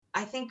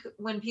I think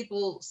when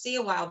people see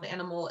a wild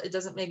animal, it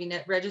doesn't maybe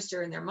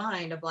register in their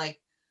mind of like,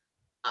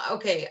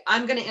 okay,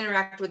 I'm going to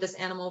interact with this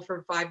animal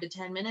for 5 to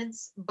 10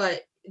 minutes,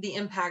 but the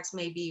impacts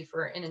may be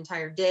for an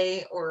entire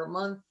day or a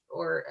month,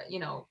 or,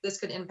 this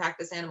could impact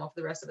this animal for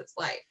the rest of its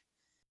life.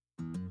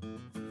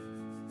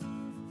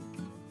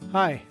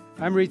 Hi,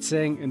 I'm Reed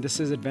Singh, and this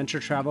is Adventure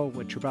Travel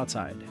with Troop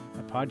Outside,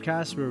 a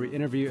podcast where we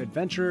interview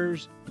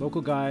adventurers, local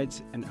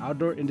guides, and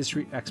outdoor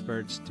industry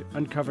experts to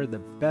uncover the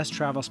best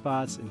travel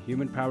spots and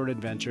human-powered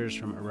adventures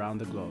from around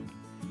the globe.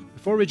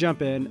 Before we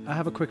jump in, I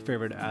have a quick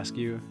favor to ask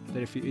you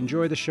that if you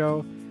enjoy the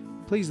show,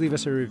 please leave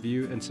us a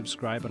review and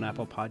subscribe on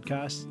Apple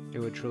Podcasts. It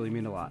would truly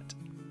mean a lot.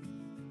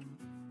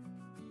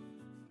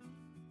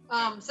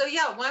 So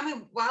yeah,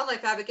 Wyoming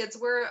Wildlife Advocates,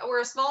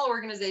 we're a small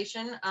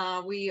organization.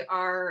 We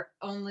are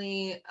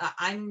only,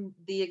 I'm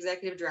the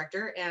executive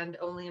director and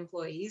only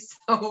employees.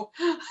 So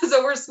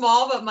we're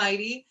small but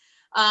mighty.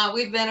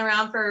 We've been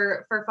around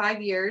for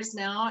 5 years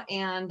now,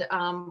 and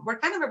we're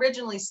kind of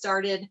originally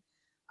started.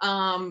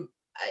 A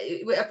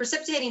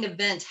precipitating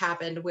event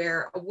happened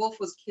where a wolf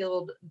was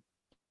killed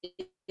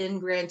in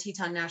Grand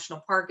Teton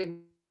National Park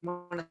in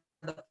one of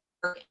the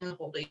park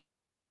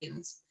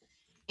holdings.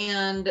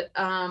 And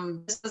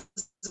this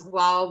was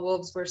while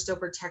wolves were still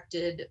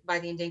protected by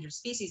the Endangered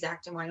Species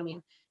Act in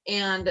Wyoming.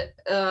 And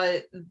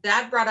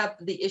that brought up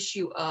the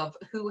issue of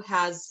who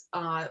has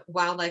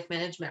wildlife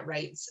management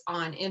rights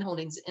on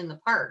inholdings in the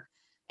park.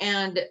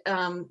 And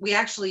we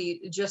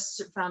actually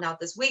just found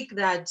out this week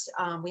that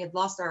we had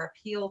lost our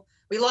appeal.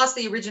 We lost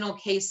the original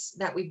case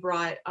that we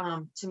brought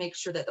to make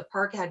sure that the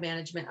park had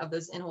management of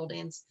those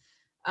inholdings.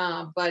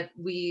 But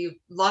we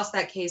lost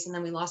that case, and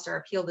then we lost our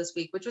appeal this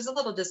week, which was a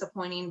little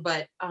disappointing,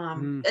 but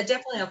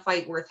definitely a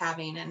fight worth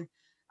having, and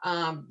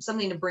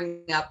something to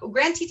bring up.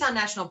 Grand Teton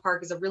National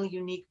Park is a really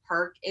unique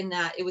park in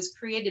that it was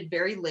created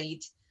very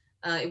late.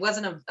 It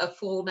wasn't a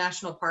full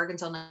national park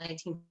until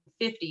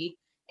 1950.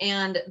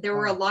 And there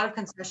were a lot of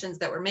concessions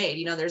that were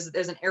made. There's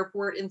an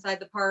airport inside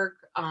the park.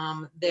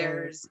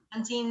 There's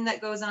hunting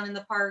that goes on in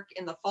the park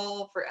in the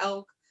fall for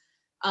elk.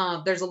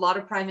 There's a lot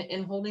of private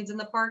inholdings in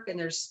the park, and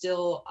there's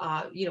still,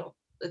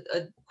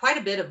 quite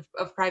a bit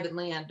of private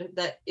land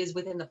that is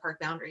within the park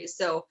boundaries.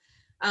 So,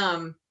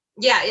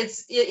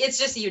 it's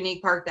just a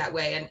unique park that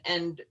way.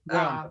 And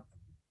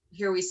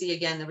here we see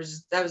again, that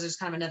was just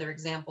kind of another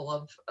example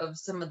of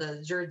some of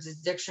the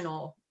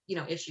jurisdictional,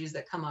 issues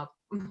that come up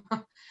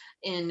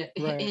in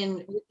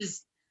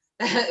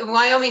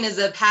Wyoming is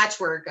a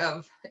patchwork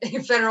of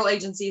federal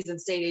agencies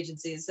and state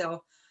agencies.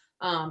 So,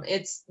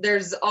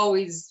 there's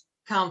always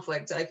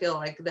conflict, I feel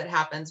like, that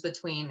happens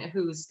between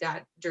who's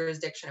got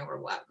jurisdiction over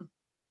what.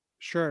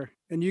 Sure.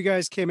 And you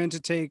guys came in to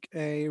take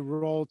a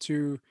role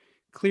to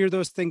clear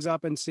those things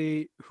up and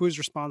see who's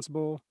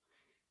responsible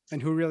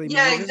and who really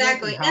manages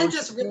Exactly. it and how And it's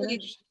just really,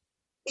 managed.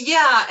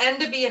 and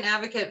to be an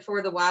advocate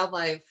for the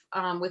wildlife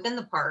within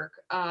the park.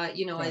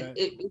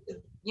 It's a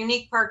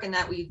unique park in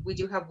that we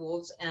do have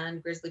wolves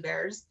and grizzly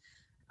bears,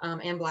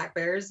 and black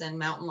bears and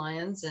mountain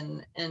lions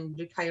and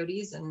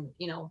coyotes, and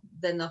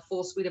then the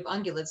full suite of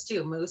ungulates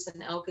too, moose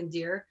and elk and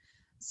deer.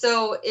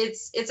 So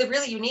it's a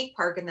really unique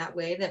park in that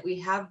way, that we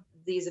have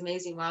these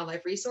amazing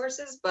wildlife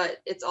resources,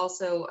 but it's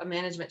also a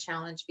management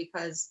challenge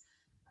because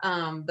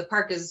the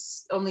park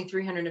is only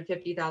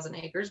 350,000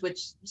 acres,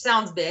 which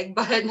sounds big,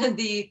 but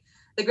the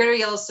Greater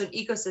Yellowstone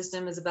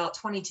ecosystem is about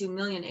 22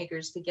 million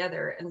acres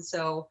together. And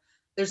so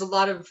there's a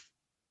lot of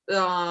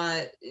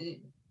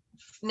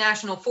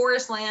national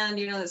forest land,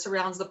 that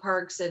surrounds the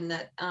parks, and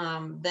that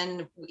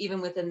then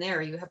even within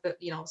there you have,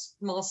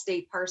 small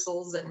state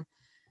parcels and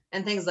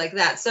things like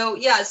that. So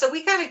so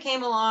we kind of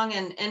came along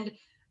and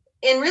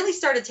really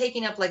started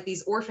taking up like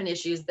these orphan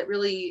issues that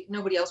really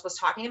nobody else was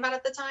talking about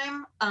at the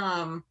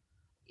time.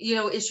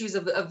 Issues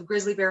of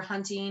grizzly bear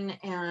hunting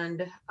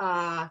and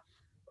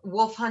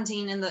wolf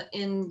hunting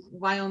in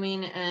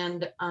Wyoming,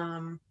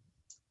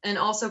 and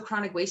also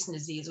chronic wasting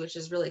disease, which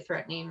is really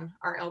threatening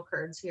our elk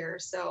herds here.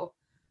 So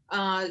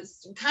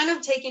kind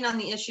of taking on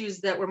the issues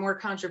that were more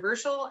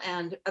controversial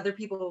and other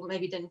people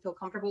maybe didn't feel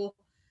comfortable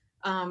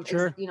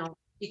Sure.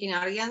 speaking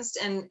out against,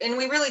 and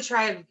we really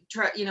tried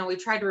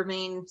to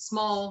remain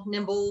small,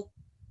 nimble,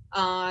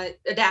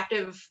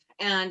 adaptive,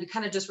 and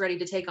kind of just ready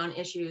to take on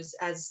issues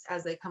as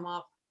they come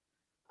up.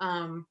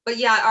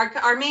 But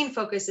our main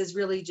focus is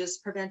really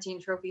just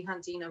preventing trophy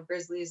hunting of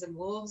grizzlies and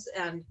wolves,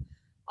 and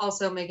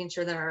also making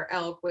sure that our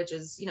elk, which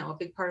is a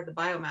big part of the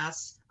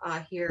biomass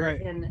here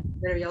in the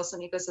Greater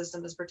Yellowstone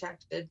ecosystem, is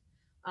protected,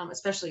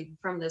 especially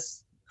from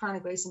this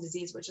chronic wasting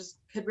disease, which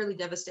could really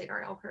devastate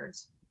our elk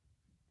herds.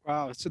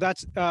 Wow. So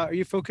that's, are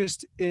you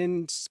focused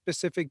in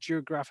specific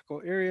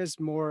geographical areas,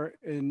 more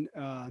in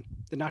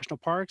the national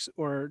parks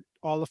or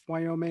all of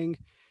Wyoming?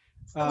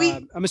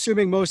 I'm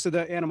assuming most of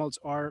the animals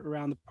are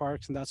around the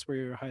parks, and that's where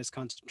your highest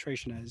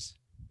concentration is,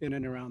 in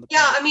and around the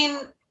park. I mean,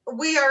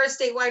 we are a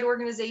statewide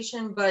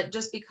organization, but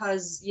just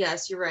because,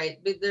 yes, you're right,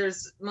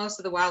 there's most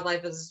of the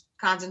wildlife is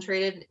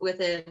concentrated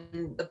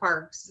within the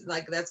parks.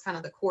 Like that's kind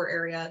of the core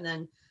area, and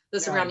then the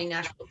surrounding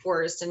national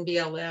forest and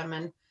BLM.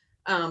 And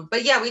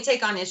But yeah, we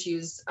take on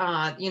issues.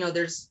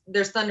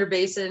 There's Thunder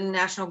Basin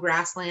National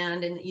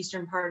Grassland in the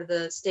eastern part of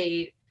the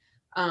state.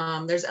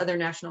 There's other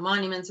national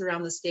monuments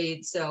around the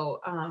state.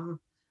 So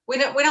we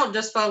don't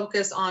just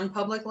focus on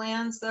public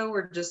lands though.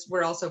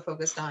 We're also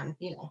focused on,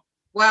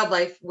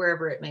 wildlife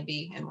wherever it may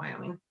be in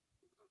Wyoming.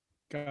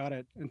 Got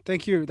it. And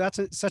thank you. That's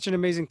such an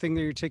amazing thing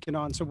that you're taking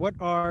on. So, what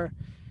are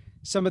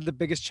some of the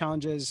biggest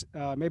challenges?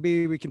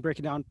 Maybe we can break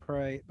it down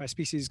by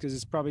species because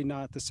it's probably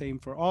not the same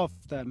for all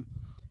of them.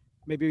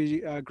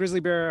 Maybe grizzly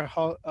bear,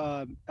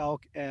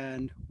 elk,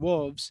 and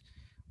wolves.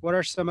 What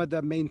are some of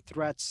the main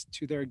threats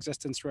to their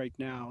existence right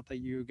now that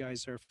you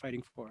guys are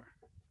fighting for?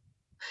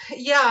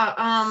 Yeah,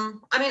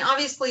 I mean,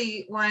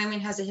 obviously, Wyoming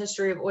has a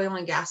history of oil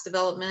and gas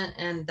development,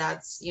 and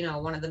that's,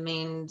 one of the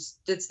main,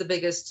 it's the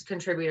biggest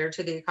contributor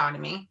to the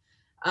economy.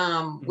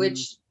 Mhm.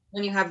 Which,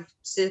 when you have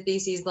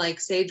species like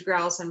sage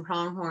grouse and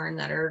pronghorn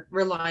that are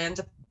reliant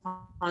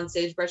upon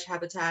sagebrush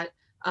habitat,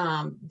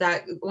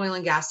 that oil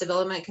and gas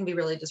development can be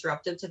really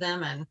disruptive to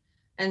them.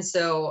 And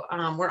so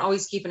we're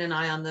always keeping an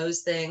eye on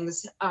those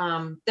things.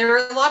 There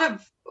are a lot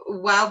of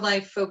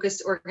wildlife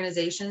focused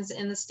organizations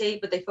in the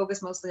state, but they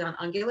focus mostly on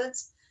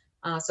ungulates,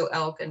 so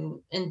elk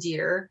and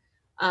deer.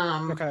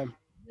 Um, Okay,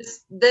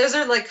 those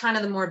are like kind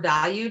of the more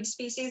valued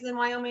species in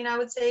Wyoming, I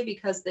would say,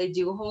 because they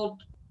do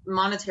hold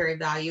monetary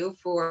value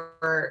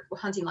for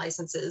hunting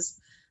licenses.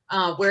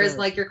 Whereas sure.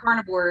 like your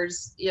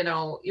carnivores,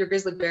 your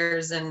grizzly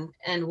bears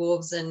and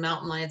wolves and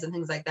mountain lions and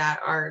things like that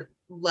are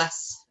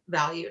less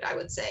valued, I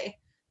would say.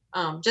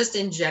 Just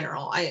in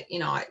general,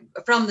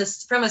 from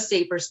a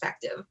state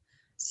perspective.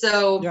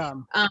 So Yeah,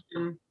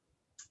 um,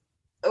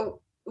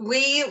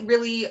 we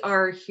really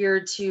are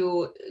here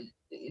to,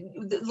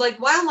 like,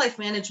 wildlife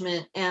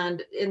management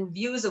and in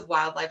views of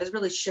wildlife is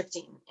really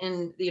shifting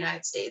in the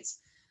United States.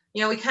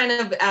 We kind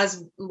of,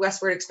 as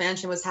westward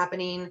expansion was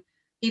happening,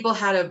 people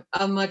had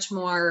a much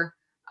more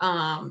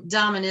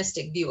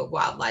doministic view of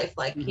wildlife,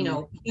 like,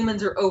 hmm,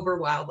 humans are over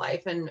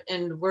wildlife,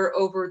 and we're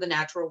over the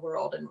natural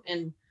world,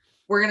 and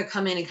we're going to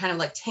come in and kind of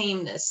like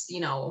tame this,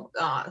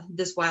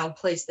 this wild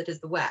place that is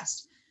the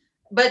West.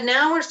 But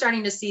now we're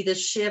starting to see this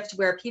shift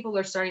where people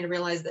are starting to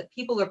realize that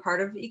people are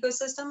part of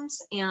ecosystems,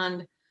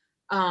 and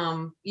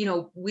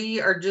we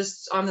are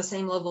just on the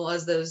same level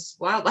as those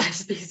wildlife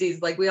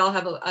species. Like, we all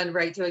have a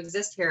right to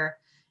exist here,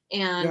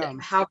 and yeah,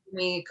 how can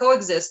we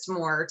coexist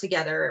more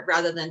together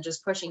rather than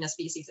just pushing a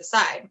species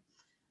aside?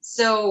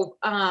 So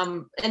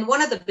and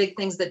one of the big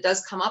things that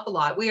does come up a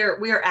lot, we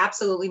are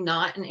absolutely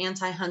not an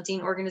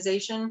anti-hunting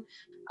organization.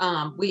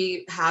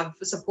 We have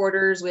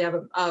supporters. We have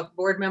a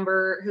board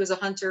member who's a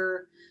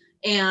hunter.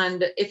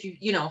 And if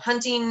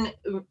hunting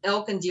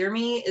elk and deer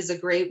meat is a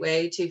great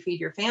way to feed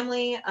your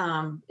family,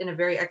 in a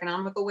very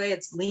economical way.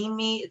 It's lean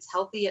meat, it's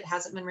healthy, it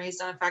hasn't been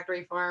raised on a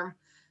factory farm.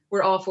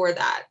 We're all for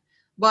that.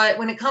 But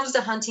when it comes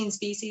to hunting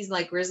species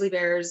like grizzly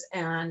bears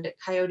and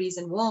coyotes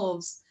and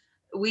wolves,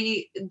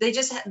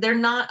 they're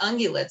not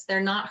ungulates,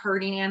 they're not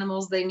herding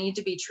animals, they need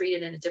to be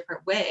treated in a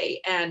different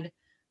way. And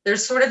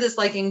there's sort of this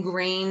like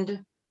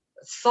ingrained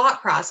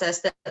thought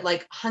process that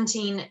like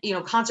hunting,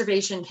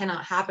 conservation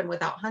cannot happen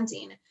without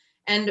hunting.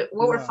 And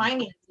what we're yeah,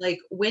 finding is, like,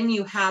 when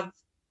you have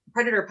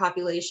predator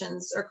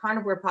populations or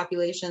carnivore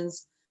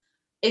populations,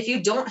 if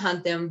you don't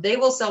hunt them, they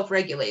will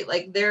self-regulate.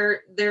 Like,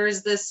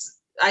 there's this,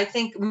 I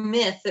think,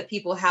 myth that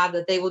people have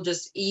that they will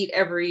just eat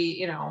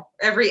every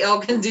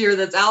elk and deer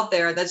that's out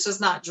there. That's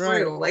just not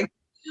right. true. Like,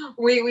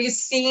 we've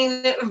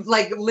seen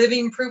like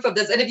living proof of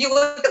this. And if you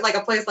look at like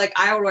a place like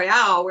Isle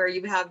Royale, where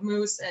you have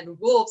moose and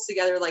wolves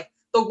together, like,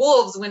 the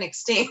wolves went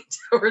extinct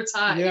over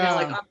time, like Yeah,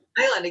 on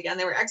the island again,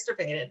 they were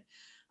extirpated.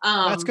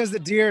 that's um because the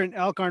deer and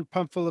elk aren't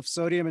pumped full of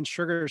sodium and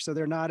sugar, so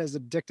they're not as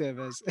addictive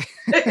as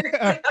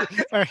our,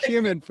 our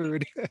human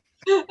food.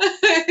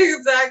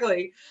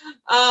 exactly.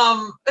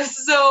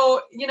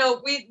 So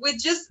we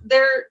just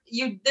there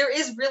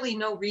is really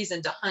no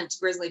reason to hunt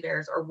grizzly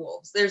bears or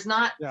wolves. There's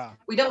not. Yeah,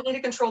 We don't need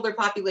to control their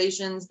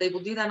populations. They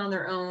will do that on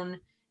their own.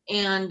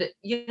 And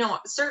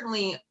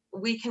certainly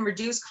we can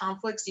reduce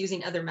conflicts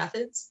using other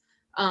methods.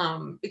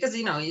 Because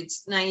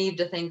it's naive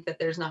to think that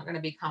there's not going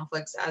to be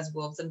conflicts as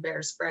wolves and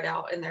bears spread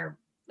out in their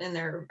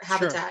sure.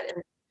 habitat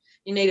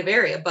in native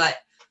area. But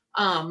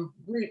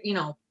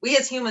we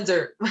as humans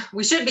are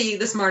we should be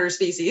the smarter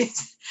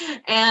species,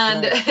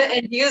 and Right.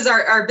 and use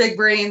our big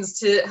brains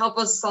to help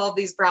us solve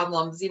these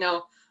problems.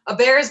 A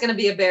bear is going to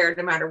be a bear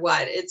no matter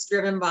what. It's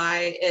driven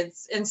by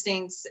its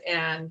instincts,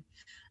 and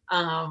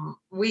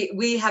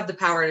we have the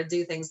power to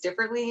do things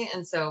differently.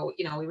 And so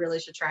we really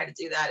should try to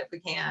do that if we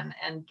can,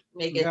 and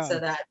make it Yeah. so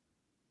that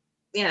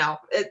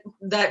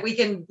that we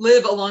can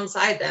live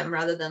alongside them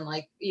rather than,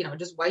 like,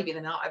 just wiping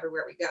them out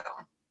everywhere we go.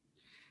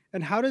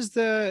 And how does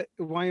the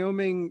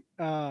Wyoming,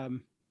 I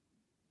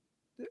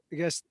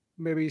guess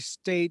maybe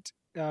state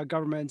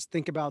governments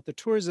think about the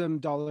tourism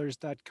dollars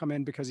that come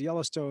in because of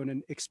Yellowstone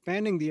and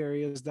expanding the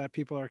areas that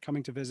people are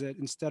coming to visit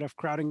instead of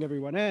crowding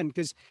everyone in?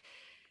 Because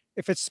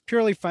if it's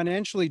purely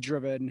financially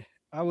driven,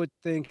 I would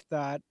think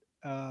that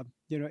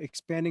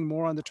expanding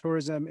more on the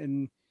tourism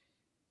and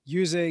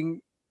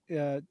using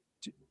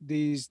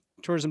these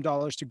tourism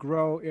dollars to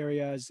grow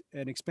areas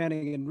and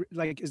expanding, and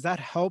like, is that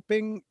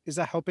helping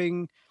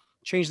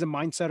change the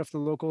mindset of the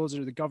locals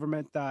or the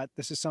government that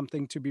this is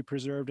something to be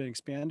preserved and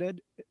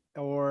expanded,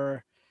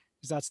 or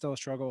is that still a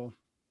struggle?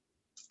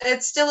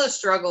 It's still a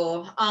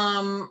struggle.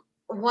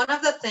 One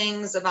of the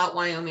things about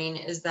Wyoming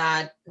is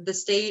that the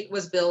state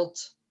was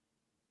built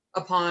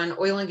upon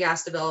oil and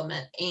gas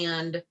development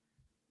and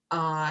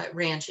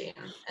ranching.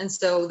 And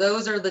so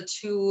those are the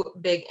two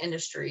big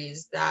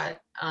industries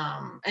that,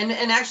 and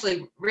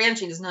actually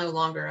ranching is no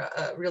longer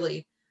a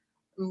really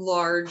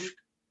large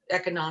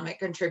economic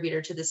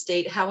contributor to the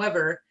state.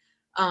 However,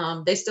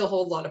 they still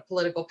hold a lot of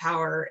political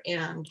power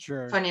and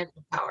Sure.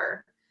 financial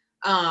power.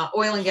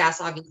 Oil and gas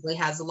obviously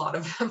has a lot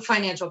of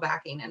financial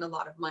backing and a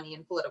lot of money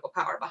and political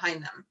power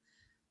behind them.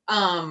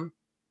 Um,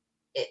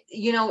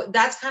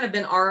 that's kind of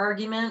been our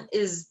argument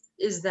is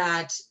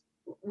that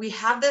we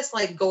have this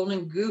like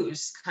golden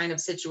goose kind of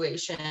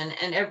situation,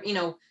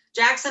 and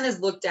Jackson is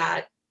looked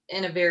at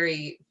in a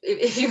very,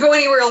 if you go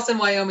anywhere else in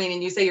Wyoming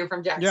and you say you're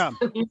from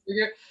Jackson, Yeah.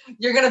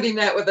 you're going to be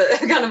met with a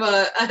kind of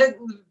a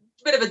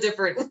bit of a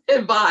different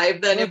vibe A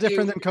than little if you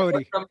different than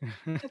Cody. from.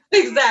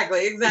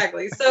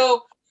 Exactly.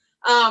 So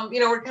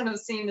we're kind of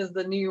seen as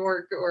the New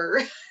York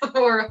or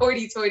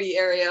hoity-toity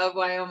area of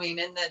Wyoming,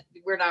 and that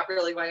we're not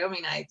really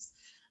Wyomingites.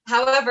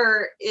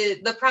 However,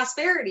 the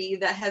prosperity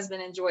that has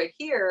been enjoyed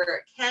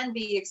here can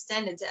be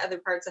extended to other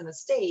parts in the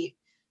state.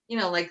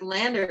 Like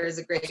Lander is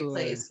a great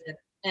Absolutely. place,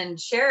 and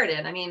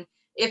Sheridan. I mean,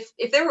 if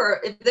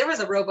there was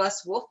a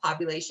robust wolf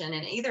population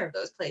in either of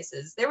those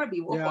places, there would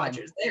be wolf Yeah.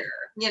 watchers there.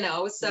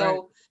 Right.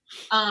 So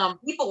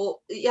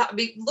people,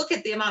 look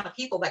at the amount of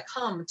people that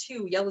come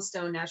to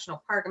Yellowstone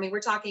National Park. I mean, we're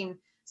talking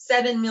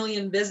 7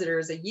 million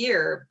visitors a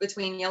year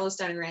between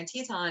Yellowstone and Grand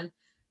Teton.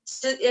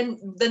 And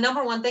the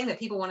number one thing that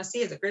people want to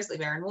see is a grizzly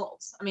bear and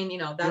wolves. I mean,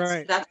 that's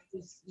Right.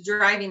 what's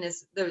driving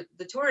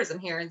the tourism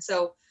here. And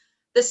so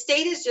the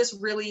state is just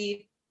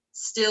really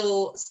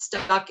still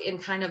stuck in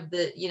kind of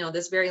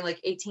this very like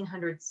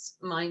 1800s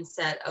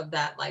mindset of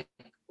that, like,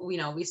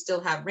 we still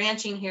have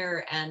ranching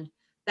here, and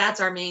that's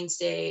our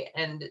mainstay.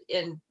 And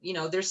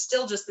there's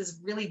still just this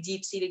really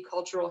deep-seated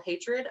cultural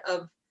hatred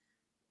of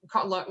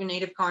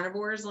native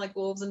carnivores like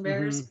wolves and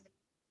bears. Hmm.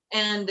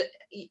 And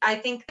I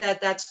think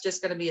that that's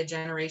just going to be a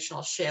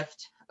generational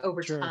shift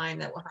over Sure. time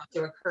that will have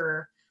to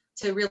occur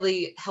to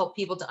really help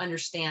people to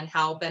understand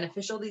how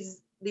beneficial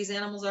these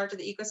animals are to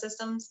the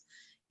ecosystems,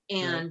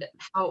 Right. and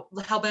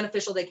how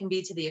beneficial they can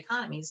be to the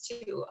economies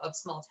too of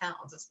small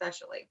towns,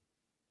 especially.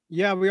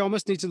 Yeah, we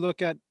almost need to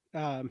look at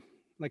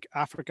like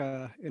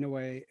Africa in a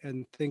way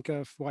and think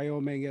of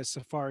Wyoming as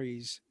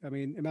safaris. I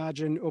mean,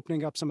 imagine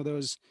opening up some of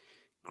those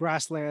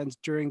grasslands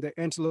during the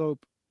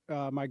antelope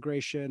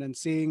migration and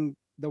seeing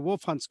the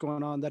wolf hunts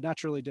going on that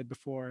naturally did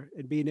before,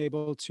 and being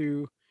able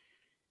to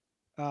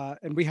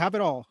and we have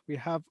it all. We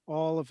have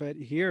all of it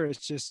here.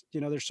 It's just,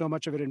 there's so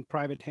much of it in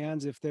private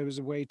hands. If there was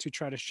a way to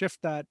try to shift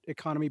that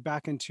economy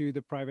back into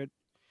the private,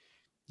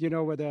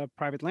 where the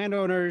private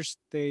landowners,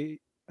 they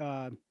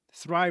uh,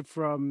 thrive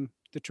from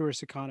the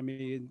tourist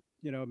economy. And,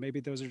 maybe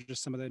those are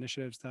just some of the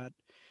initiatives that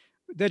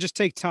they just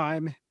take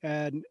time.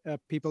 And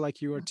people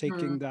like you are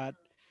taking Mhm.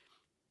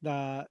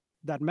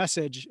 that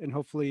message and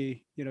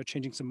hopefully,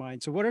 changing some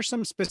minds. So what are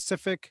some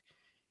specific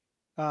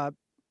uh,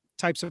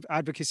 types of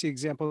advocacy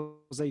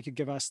examples that you could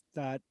give us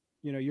that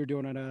you're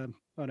doing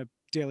on a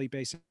daily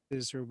basis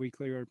or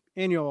weekly or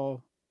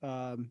annual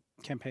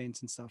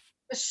campaigns and stuff?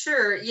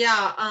 Sure.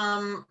 Yeah.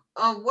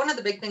 One of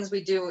the big things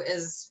we do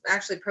is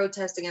actually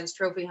protest against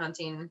trophy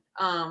hunting.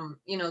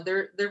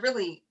 They're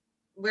really,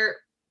 we're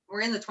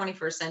we're in the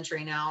 21st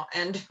century now,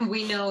 and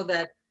we know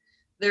that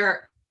there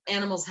are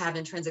animals have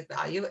intrinsic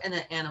value, and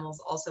that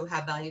animals also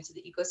have value to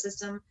the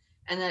ecosystem,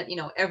 and that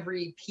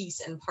every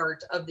piece and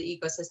part of the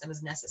ecosystem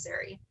is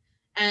necessary.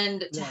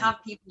 And to Yeah.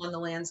 have people on the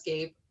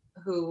landscape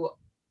who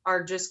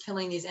are just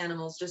killing these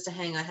animals just to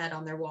hang a head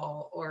on their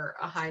wall or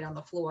a hide on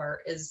the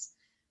floor is,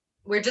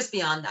 we're just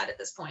beyond that at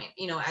this point,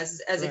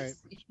 as a Right.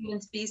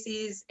 human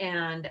species,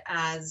 and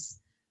as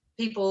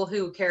people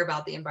who care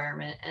about the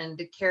environment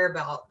and care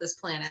about this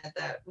planet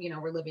that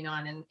we're living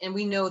on. And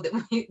we know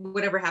that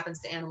whatever happens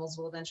to animals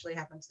will eventually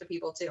happen to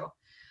people too.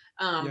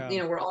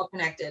 Yeah. We're all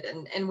connected,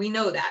 and we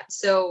know that.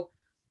 So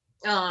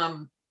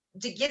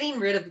to getting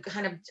rid of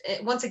kind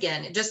of, once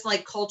again, just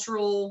like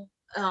cultural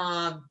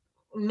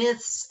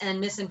myths and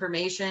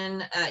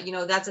misinformation,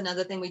 that's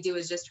another thing we do,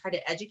 is just try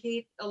to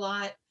educate a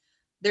lot.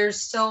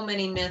 There's so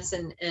many myths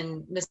and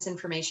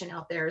misinformation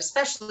out there,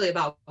 especially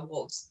about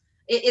wolves.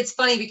 It's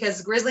funny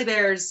because grizzly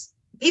bears,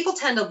 people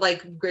tend to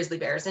like grizzly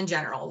bears in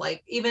general.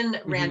 Like even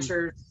Hmm.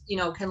 ranchers,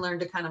 can learn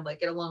to kind of like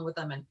get along with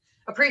them and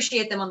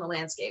appreciate them on the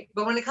landscape.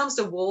 But when it comes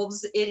to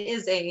wolves, it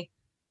is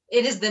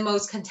the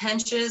most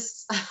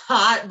contentious,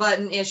 hot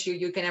button issue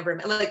you can ever.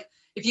 Like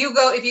if you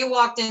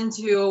walked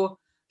into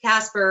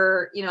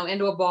Casper,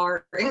 into a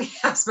bar in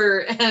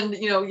Casper and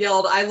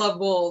yelled, "I love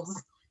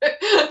wolves,"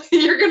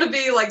 you're going to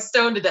be like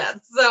stoned to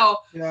death. So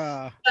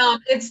Yeah.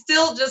 it's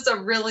still just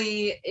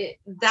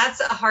that's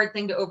a hard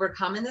thing to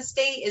overcome in the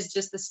state, is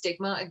just the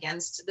stigma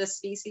against this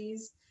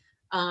species.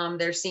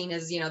 They're seen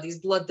as, these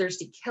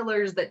bloodthirsty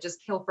killers that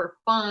just kill for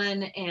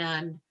fun,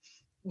 and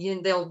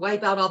they'll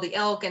wipe out all the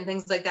elk and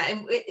things like that.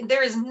 And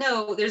there's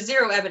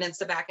zero evidence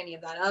to back any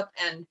of that up.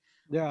 And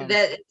Yeah.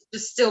 that it's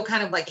just still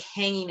kind of like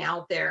hanging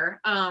out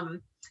there.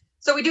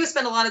 So we do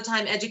spend a lot of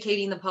time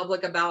educating the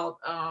public about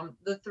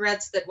the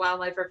threats that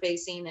wildlife are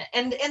facing,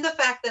 and the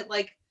fact that,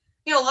 like,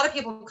 a lot of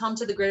people come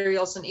to the Greater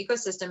Yellowstone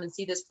ecosystem and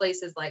see this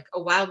place as like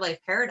a wildlife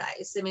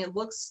paradise. I mean, it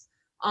looks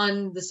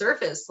on the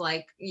surface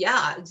like,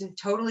 yeah, it's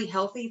totally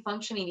healthy,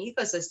 functioning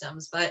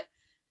ecosystems, but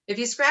if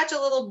you scratch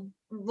a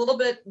little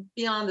bit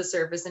beyond the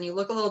surface and you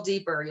look a little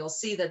deeper, you'll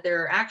see that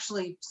there are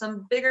actually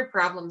some bigger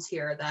problems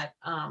here that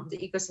the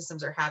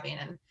ecosystems are having,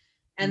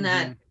 and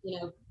that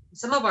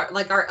some of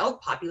our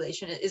elk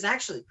population is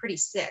actually pretty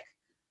sick,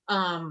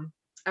 and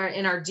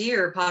our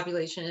deer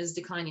population is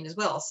declining as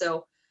well.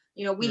 So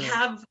we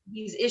have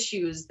these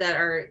issues that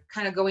are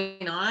kind of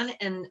going on,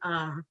 and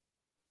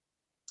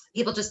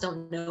people just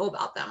don't know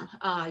about them.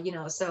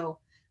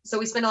 So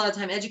we spend a lot of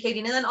time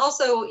educating, and then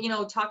also,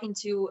 talking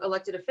to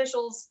elected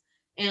officials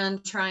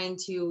and trying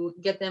to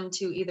get them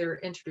to either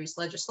introduce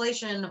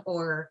legislation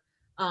or,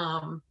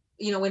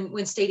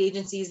 when state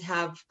agencies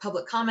have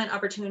public comment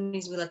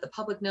opportunities, we let the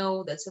public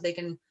know that, so they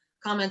can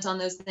comment on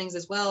those things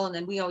as well. And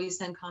then we always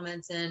send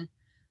comments in.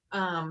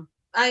 I'm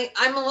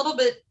a little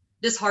bit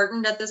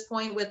disheartened at this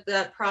point with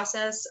that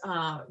process,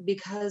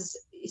 because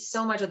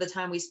so much of the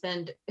time we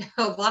spend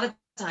a lot of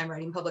time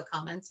writing public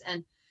comments,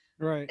 and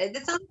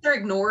it's not that they're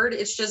ignored.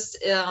 It's just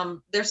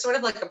there's sort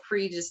of like a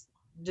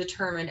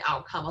predetermined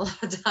outcome a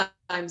lot of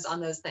times on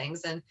those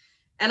things. And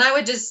I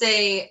would just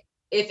say,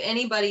 if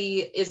anybody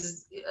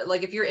is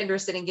like, if you're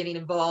interested in getting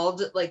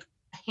involved, like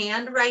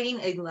handwriting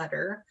a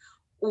letter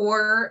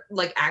or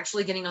like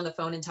actually getting on the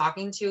phone and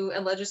talking to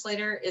a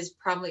legislator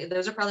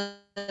those are probably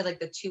like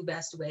the two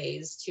best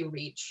ways to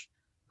reach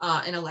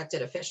an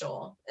elected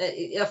official.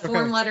 A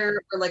form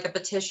letter or like a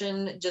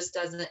petition just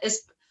doesn't.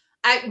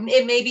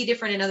 It may be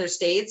different in other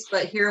states,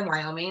 but here in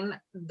Wyoming,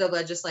 the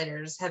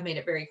legislators have made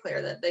it very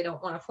clear that they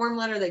don't want a form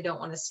letter. They don't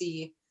want to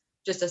see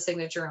just a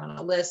signature on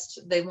a list.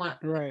 They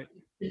want to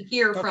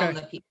hear from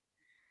the people.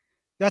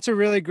 That's a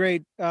really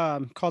great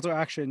call to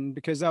action,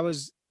 because I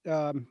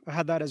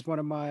had that as one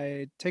of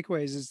my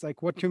takeaways, is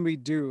like, what can we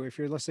do if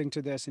you're listening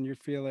to this and you're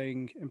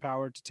feeling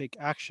empowered to take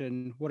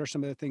action? What are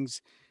some of the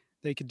things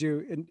they could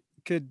do? And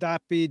could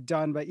that be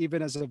done by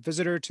even as a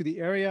visitor to the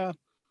area?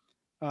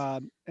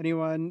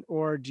 Anyone,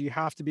 or do you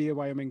have to be a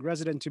Wyoming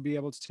resident to be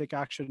able to take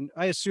action?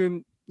 I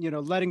assume,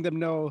 letting them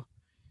know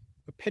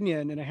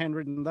opinion in a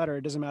handwritten letter,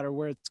 it doesn't matter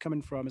where it's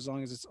coming from, as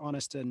long as it's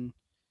honest and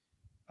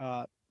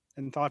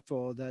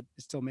thoughtful, that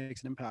it still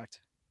makes an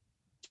impact.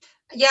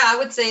 Yeah, I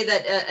would say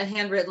that a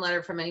handwritten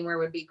letter from anywhere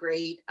would be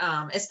great,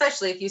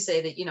 especially if you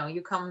say that,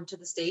 you come to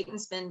the state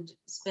and spend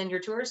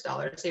your tourist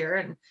dollars here,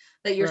 and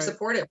that you're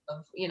supportive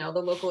of,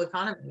 the local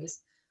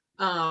economies.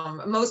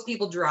 Most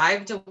people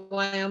drive to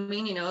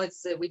Wyoming.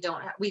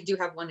 We do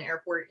have one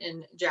airport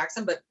in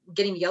Jackson, but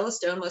getting to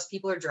Yellowstone, most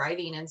people are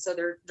driving, and so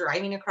they're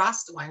driving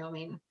across to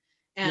Wyoming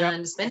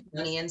and spending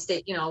money in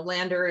state,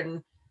 Lander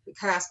and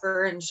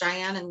Casper and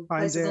Cheyenne and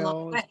places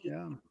along the way.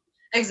 Yeah,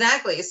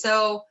 exactly.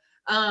 So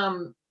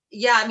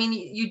yeah, I mean,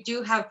 you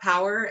do have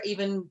power,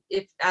 even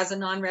if as a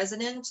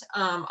non-resident.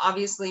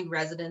 Obviously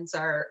residents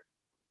are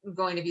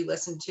going to be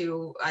listened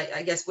to,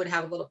 I guess would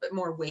have a little bit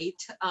more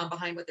weight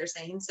behind what they're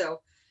saying.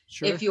 So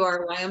if you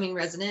are a Wyoming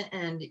resident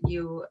and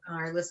you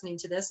are listening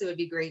to this, it would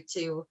be great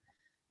to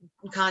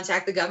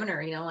contact the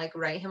governor, like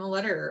write him a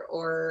letter,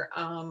 or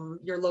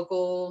your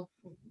local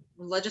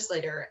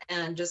legislator,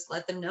 and just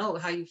let them know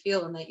how you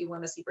feel and that you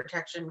want to see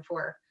protection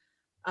for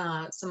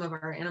some of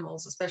our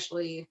animals,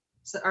 especially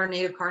our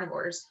native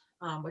carnivores,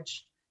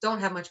 which don't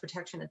have much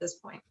protection at this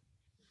point.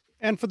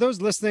 And for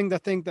those listening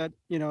that think that,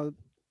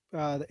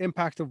 the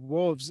impact of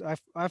wolves,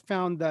 I've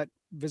found that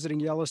visiting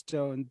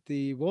Yellowstone,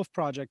 the wolf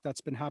project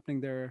that's been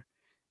happening there,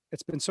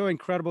 it's been so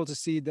incredible to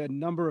see the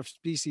number of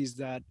species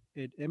that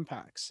it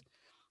impacts.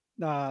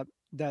 That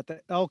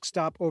the elk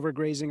stop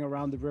overgrazing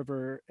around the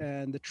river,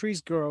 and the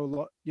trees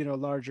grow,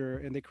 larger,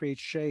 and they create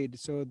shade.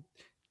 So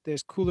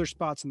there's cooler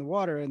spots in the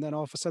water, and then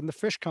all of a sudden the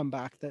fish come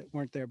back that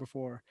weren't there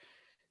before.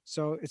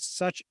 So it's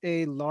such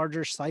a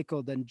larger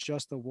cycle than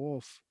just the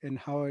wolf, and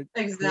how it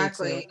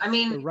exactly.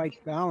 the right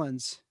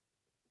balance.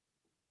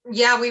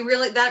 Yeah,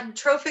 that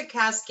trophic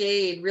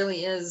cascade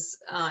really is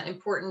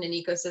important in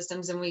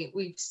ecosystems, and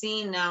we've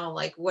seen now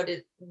like what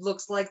it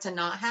looks like to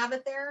not have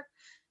it there,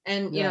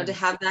 and to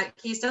have that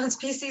keystone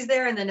species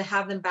there, and then to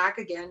have them back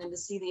again, and to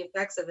see the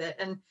effects of it.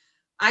 And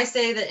I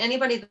say that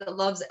anybody that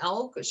loves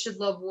elk should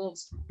love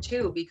wolves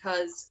too,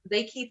 because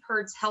they keep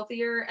herds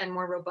healthier and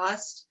more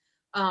robust.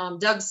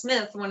 Doug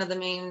Smith, one of the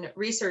main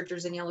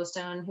researchers in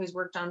Yellowstone, who's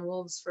worked on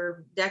wolves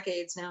for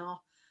decades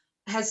now,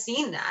 has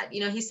seen that.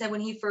 He said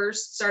when he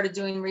first started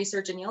doing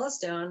research in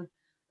Yellowstone,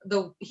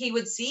 he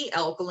would see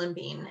elk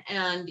limping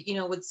and,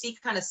 would see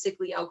kind of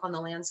sickly elk on the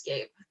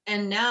landscape.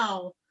 And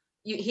now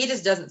he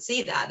just doesn't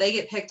see that. They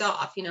get picked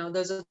off,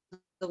 those are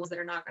the ones that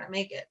are not going to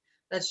make it.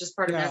 That's just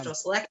part of Yeah. natural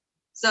selection.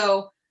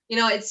 So,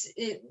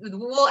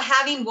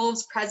 having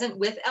wolves present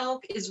with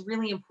elk is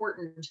really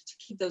important to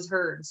keep those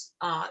herds,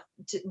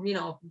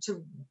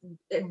 to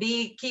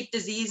keep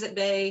disease at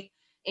bay,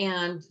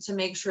 and to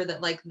make sure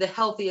that like the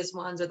healthiest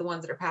ones are the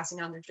ones that are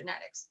passing on their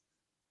genetics.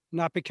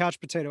 Not be couch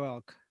potato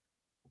elk.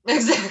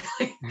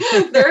 Exactly.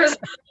 There's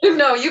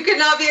no, you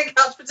cannot be a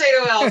couch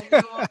potato elk.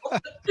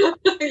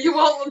 You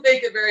won't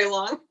make it very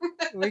long.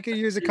 We could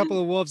use a couple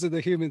of wolves of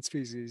the human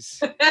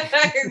species.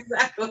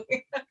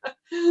 Exactly.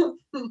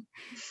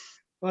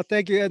 Well,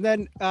 thank you. And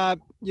then,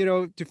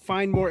 to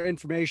find more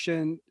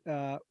information,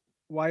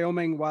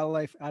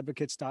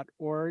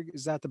 WyomingWildlifeAdvocates.org,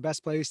 is that the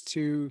best place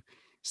to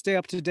stay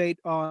up to date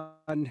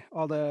on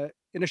all the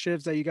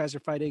initiatives that you guys are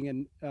fighting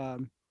and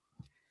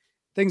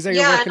things that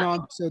you're working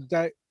on, so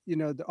that,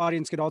 the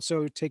audience could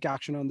also take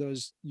action on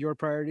your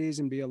priorities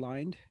and be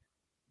aligned?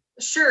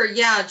 Sure.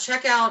 Yeah.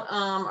 Check out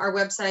our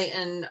website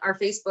and our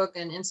Facebook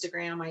and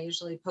Instagram. I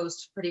usually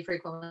post pretty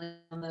frequently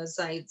on those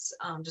sites,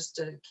 just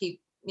to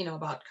keep,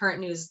 about current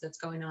news that's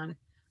going on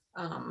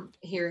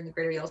here in the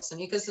greater Yellowstone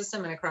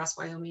ecosystem and across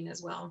Wyoming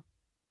as well.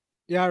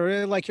 Yeah, I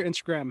really like your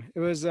Instagram.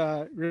 It was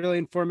really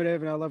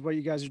informative, and I love what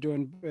you guys are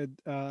doing with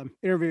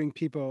interviewing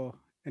people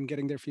and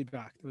getting their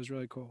feedback. It was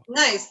really cool.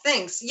 Nice.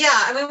 Thanks. Yeah.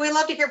 I mean, we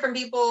love to hear from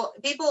people.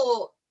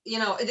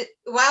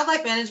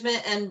 Wildlife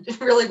management and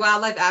really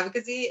wildlife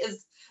advocacy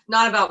is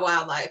not about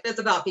wildlife. It's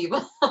about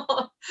people.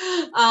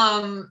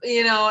 And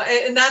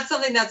that's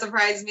something that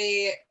surprised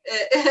me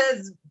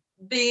as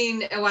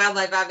being a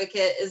wildlife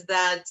advocate, is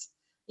that,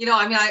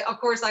 of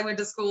course I went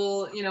to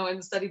school,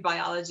 and studied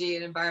biology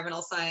and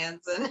environmental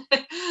science, and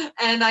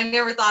I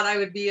never thought I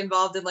would be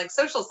involved in like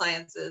social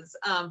sciences.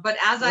 But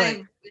as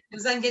I'm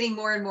getting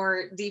more and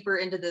more deeper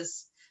into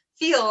this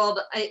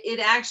field,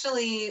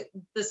 the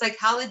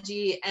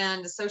psychology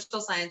and the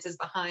social sciences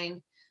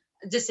behind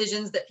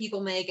decisions that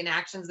people make and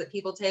actions that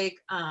people take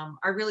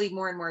are really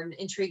more and more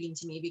intriguing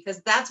to me,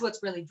 because that's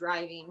what's really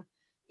driving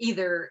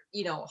either,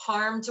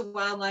 harm to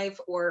wildlife,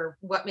 or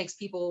what makes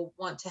people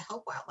want to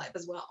help wildlife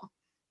as well.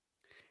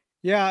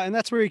 Yeah, and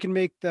that's where you can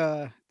make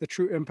the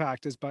true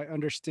impact, is by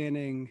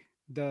understanding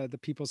the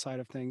people side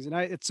of things. And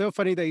it's so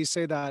funny that you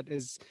say that.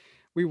 Is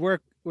we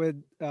work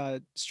with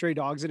stray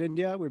dogs in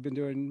India. We've been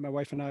doing, my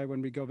wife and I,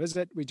 when we go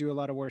visit, we do a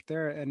lot of work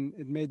there, and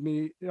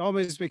it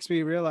always makes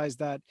me realize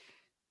that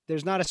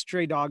there's not a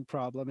stray dog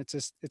problem. It's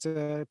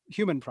a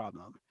human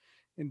problem.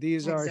 And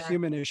these are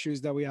human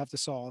issues that we have to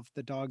solve.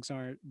 The dogs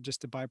aren't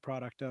just a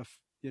byproduct of,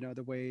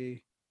 the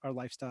way our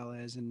lifestyle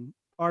is and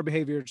our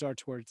behaviors are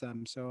towards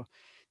them. So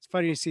it's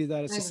funny to see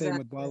that it's the same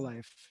with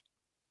wildlife.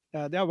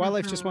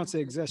 Wildlife just wants to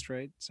exist,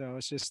 right? So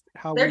it's just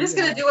how they're just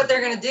going to do what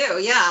they're going to do.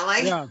 Yeah.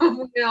 Like,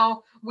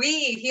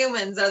 we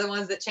humans are the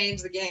ones that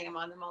change the game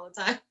on them all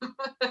the time.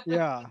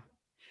 Yeah.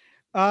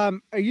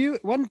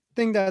 One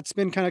thing that's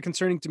been kind of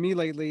concerning to me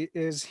lately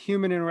is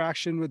human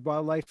interaction with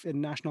wildlife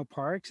in national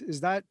parks.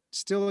 Is that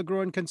still a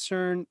growing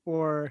concern,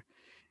 or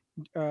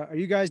are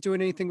you guys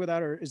doing anything with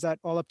that, or is that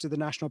all up to the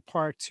national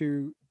park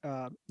to,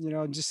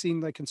 I'm just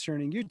seeing like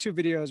concerning YouTube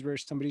videos where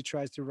somebody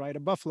tries to ride a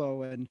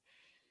buffalo and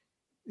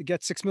it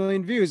gets 6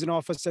 million views, and all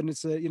of a sudden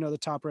it's the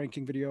top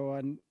ranking video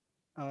on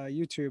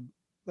YouTube.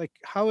 Like,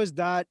 how is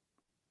that,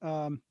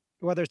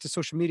 whether it's the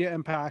social media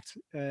impact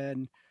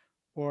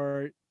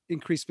or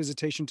increased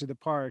visitation to the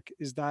park,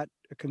 is that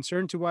a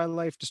concern to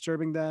wildlife,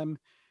 disturbing them?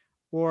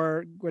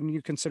 Or when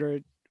you consider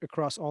it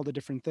across all the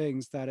different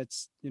things, that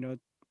it's,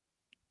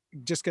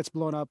 just gets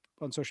blown up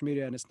on social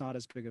media and it's not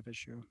as big of an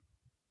issue?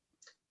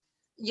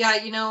 Yeah,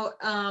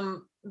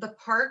 the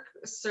park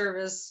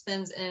service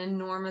spends an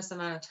enormous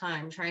amount of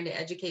time trying to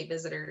educate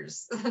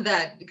visitors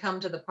that come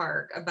to the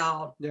park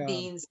about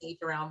being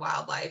safe around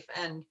wildlife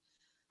and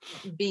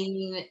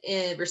being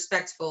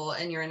respectful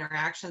in your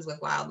interactions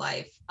with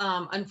wildlife.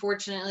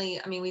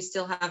 Unfortunately, I mean, we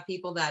still have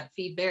people that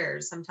feed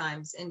bears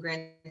sometimes in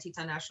Grand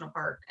Teton National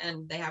Park,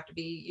 and they have to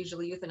be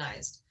usually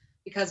euthanized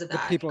because of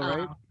that. The people,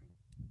 right?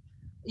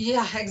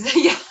 Yeah,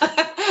 exactly. Yeah.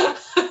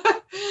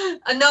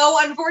 No,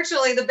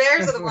 unfortunately, the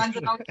bears are the ones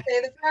that always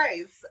pay the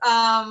price.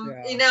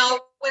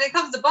 When it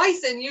comes to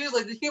bison,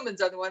 usually the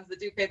humans are the ones that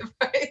do pay the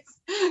price,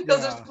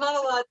 because there's not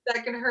a lot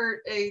that can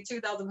hurt a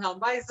 2,000-pound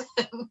bison.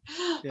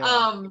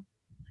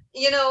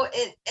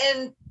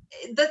 And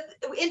the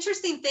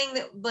interesting thing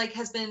that like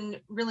has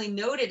been really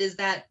noted is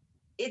that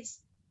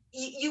it's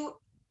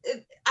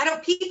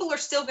people are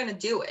still going to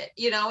do it,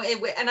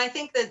 and I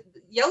think that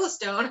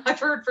Yellowstone,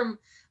 I've heard from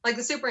like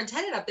the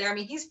superintendent up there, I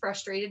mean, he's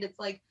frustrated. It's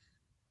like,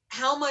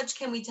 how much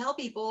can we tell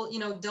people,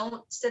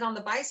 don't sit on the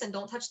bison,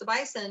 don't touch the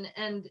bison,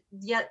 and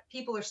yet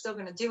people are still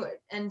going to do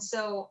it. And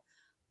so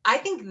I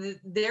think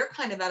they're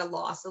kind of at a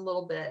loss a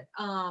little bit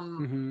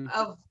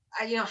of,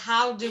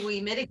 how do we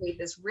mitigate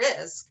this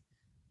risk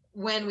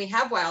when we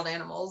have wild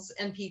animals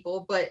and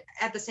people, but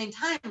at the same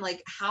time,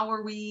 like, how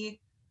are we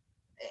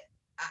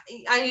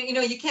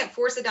you can't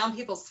force it down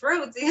people's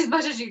throats as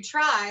much as you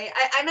try.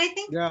 And I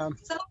think Yeah.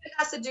 some of it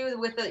has to do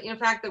with the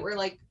fact that we're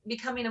like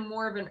becoming a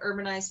more of an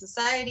urbanized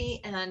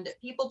society, and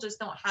people just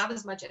don't have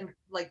as much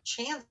like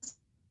chance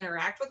to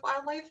interact with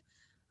wildlife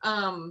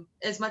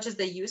as much as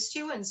they used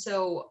to. And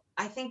so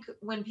I think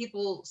when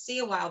people see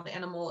a wild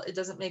animal, it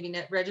doesn't maybe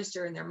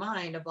register in their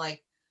mind of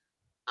like,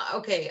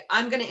 okay,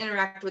 I'm going to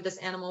interact with this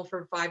animal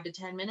for 5 to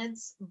 10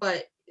 minutes,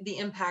 but the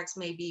impacts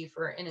may be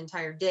for an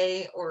entire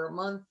day or a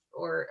month,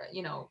 or,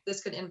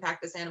 this could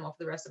impact this animal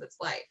for the rest of its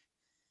life.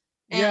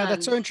 Yeah,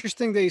 that's And so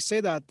interesting that you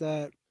say that.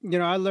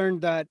 I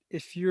learned that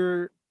if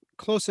you're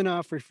close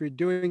enough or if you're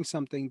doing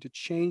something to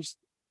change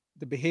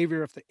the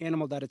behavior of the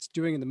animal that it's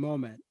doing in the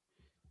moment,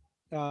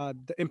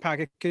 the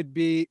impact, it could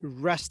be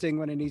resting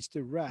when it needs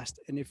to rest.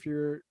 And if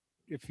you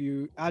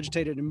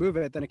agitate it and move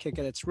it, then it can't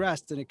get its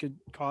rest, and it could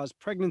cause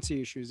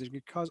pregnancy issues. It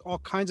could cause all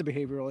kinds of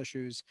behavioral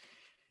issues.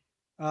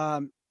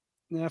 And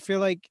I feel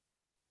like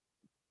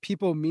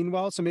people mean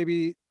well. So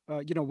maybe,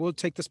 we'll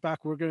take this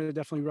back. We're going to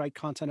definitely write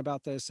content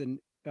about this and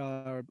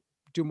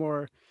do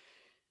more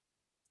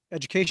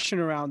education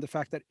around the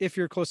fact that if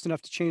you're close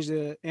enough to change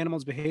the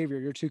animal's behavior,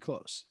 you're too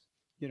close.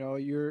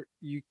 You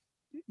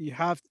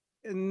have,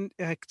 and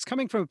it's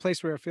coming from a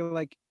place where I feel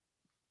like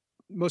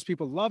most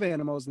people love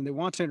animals and they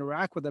want to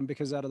interact with them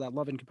because out of that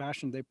love and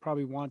compassion, they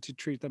probably want to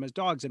treat them as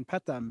dogs and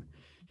pet them.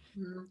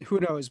 Mhm. Who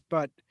knows?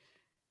 But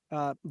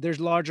there's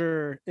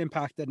larger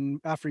impact than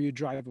after you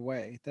drive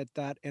away,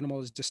 that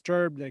animal is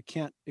disturbed, that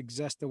can't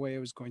exist the way it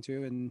was going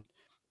to. And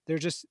they're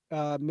just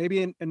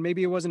maybe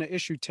it wasn't an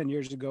issue 10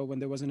 years ago when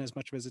there wasn't as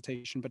much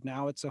visitation, but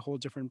now it's a whole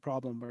different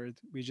problem where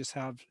we just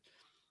have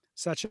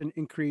such an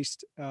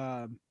increased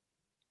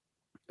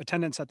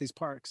attendance at these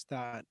parks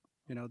that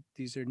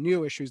these are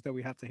new issues that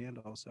we have to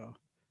handle. So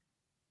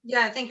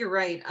Yeah, I think you're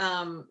right.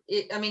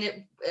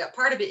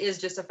 Part of it is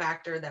just a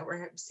factor that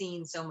we're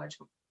seeing so much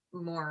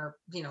more,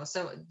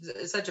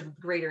 such a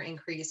greater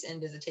increase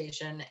in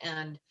visitation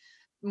and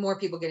more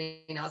people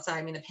getting outside.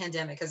 I mean, the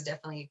pandemic has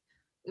definitely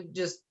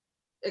just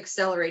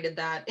accelerated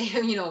that,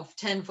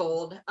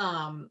 tenfold.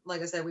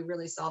 Like I said, we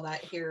really saw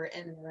that here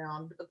in and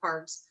around the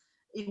parks.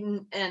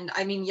 And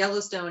I mean,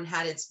 Yellowstone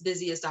had its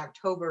busiest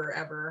October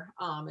ever.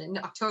 And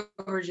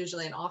October is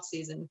usually an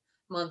off-season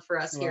month for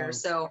us here. wow.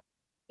 So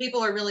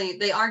people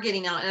they are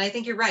getting out. And I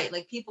think you're right.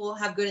 Like, people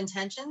have good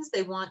intentions.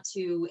 They want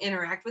to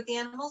interact with the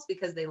animals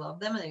because they love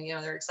them and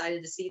they're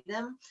excited to see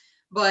them.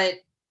 But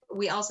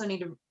we also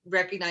need to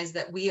recognize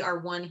that we are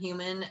one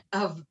human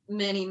of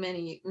many,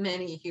 many,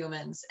 many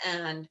humans.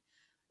 And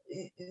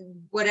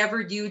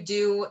whatever you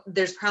do,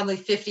 there's probably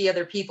 50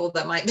 other people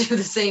that might do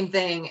the same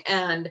thing.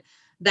 And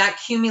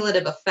that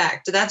cumulative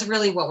effect, that's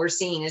really what we're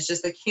seeing, is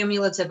just the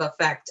cumulative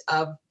effect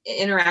of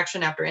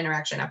interaction after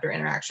interaction after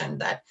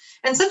interaction.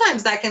 And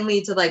sometimes that can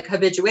lead to like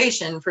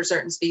habituation for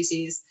certain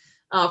species.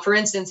 For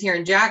instance, here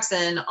in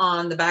Jackson,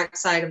 on the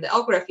backside of the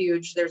elk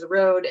refuge, there's a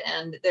road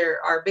and there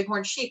are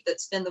bighorn sheep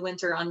that spend the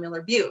winter on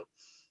Miller Butte.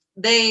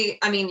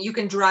 You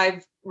can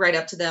drive right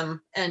up to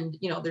them and,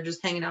 they're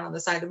just hanging out on the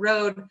side of the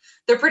road.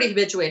 They're pretty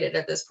habituated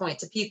at this point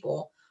to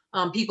people.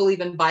 People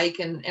even bike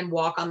and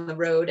walk on the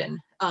road, and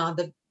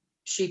the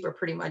sheep are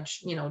pretty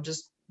much,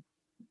 just,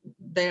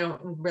 they don't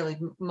really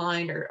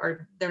mind,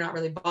 or they're not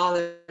really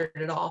bothered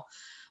at all.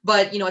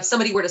 But, if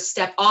somebody were to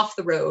step off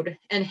the road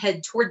and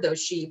head toward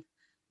those sheep,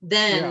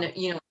 then,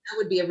 Yeah. that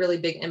would be a really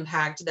big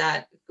impact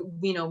that,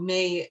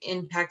 may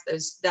impact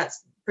that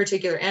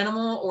particular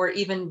animal or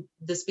even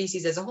the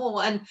species as a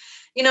whole. And,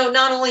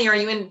 not only are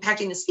you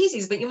impacting the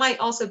species, but you might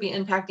also be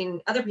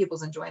impacting other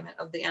people's enjoyment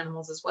of the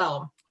animals as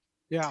well.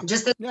 Yeah.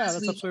 Just this Yeah, past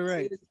that's weekend, absolutely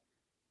right.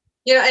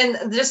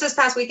 and just this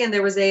past weekend,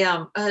 there was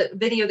a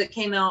video that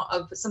came out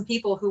of some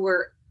people who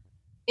were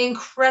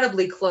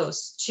incredibly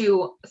close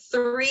to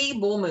 3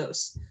 bull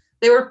moose.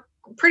 They were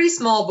pretty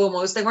small bull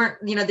moose. They weren't,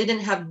 they didn't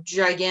have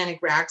gigantic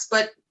racks,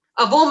 but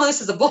a bull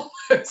moose is a bull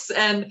moose.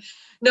 And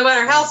no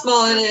matter how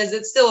small it is,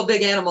 it's still a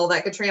big animal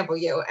that could trample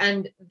you.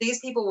 And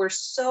these people were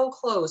so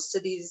close to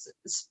these,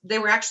 they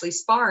were actually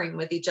sparring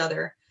with each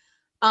other.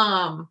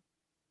 And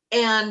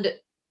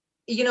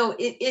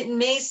it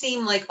may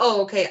seem like,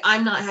 oh, okay,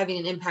 I'm not having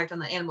an impact on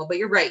the animal, but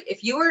you're right.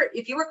 If you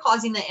were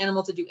causing the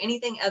animal to do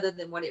anything other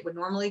than what it would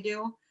normally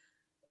do,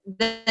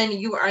 then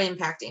you are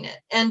impacting it.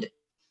 And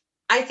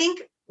I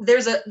think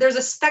there's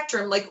a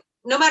spectrum, like,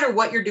 no matter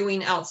what you're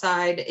doing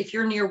outside, if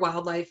you're near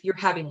wildlife, you're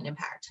having an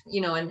impact,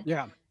 and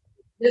Yeah.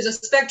 there's a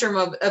spectrum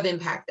of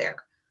impact there.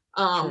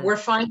 Sure. We're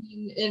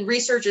finding, and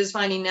research is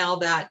finding now,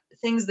 that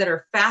things that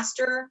are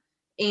faster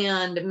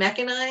and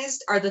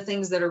mechanized are the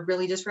things that are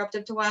really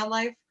disruptive to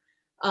wildlife,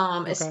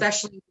 Okay.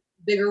 especially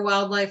bigger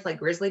wildlife like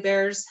grizzly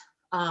bears.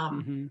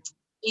 Mm-hmm.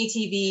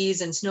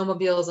 ATVs and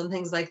snowmobiles and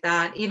things like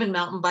that. Even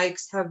mountain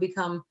bikes have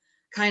become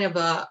kind of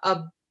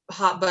a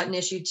hot button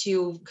issue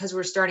too, because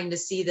we're starting to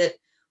see that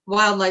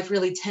wildlife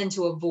really tend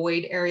to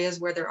avoid areas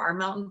where there are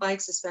mountain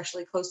bikes,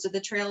 especially close to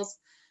the trails.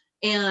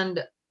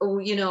 And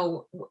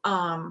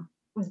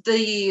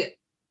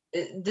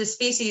the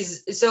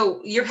species,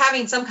 so you're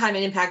having some kind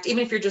of impact,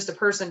 even if you're just a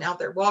person out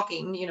there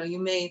walking, you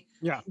may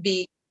Yeah.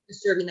 be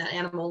disturbing that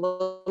animal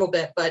a little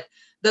bit, but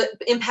the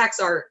impacts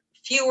are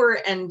fewer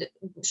and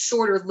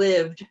shorter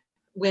lived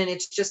when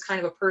it's just kind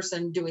of a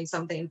person doing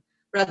something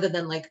rather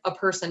than like a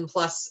person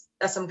plus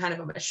some kind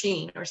of a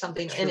machine or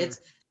something. Sure. And it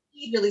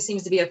really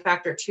seems to be a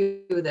factor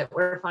too that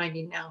we're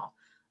finding now,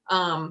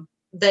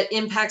 that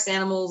impacts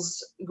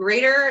animals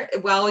greater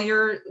while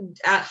you're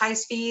at high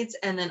speeds.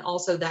 And then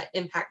also that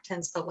impact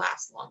tends to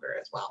last longer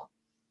as well.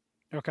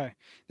 Okay.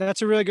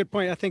 That's a really good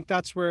point. I think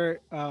that's where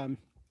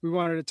we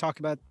wanted to talk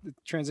about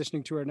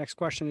transitioning to our next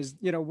question is,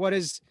 what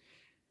is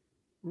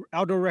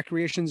outdoor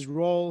recreation's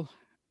role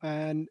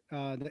and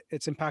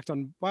its impact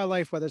on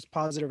wildlife, whether it's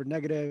positive or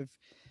negative,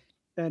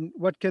 and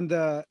what can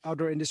the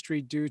outdoor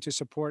industry do to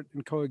support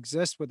and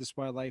coexist with this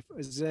wildlife?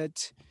 And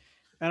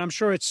I'm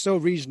sure it's so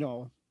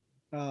regional.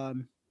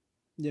 Um,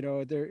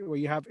 there where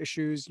you have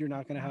issues, you're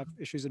not going to have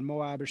issues in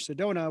Moab or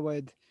Sedona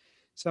with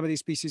some of these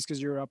species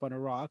because you're up on a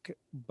rock,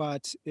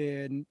 but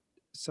in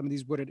some of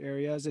these wooded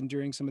areas and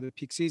during some of the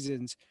peak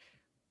seasons,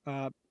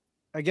 uh,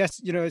 I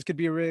guess, it could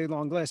be a really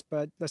long list,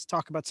 but let's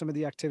talk about some of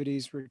the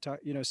activities we're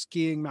talking,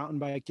 skiing, mountain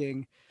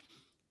biking.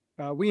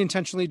 We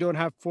intentionally don't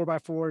have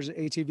 4x4s,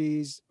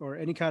 ATVs, or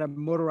any kind of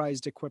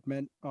motorized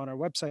equipment on our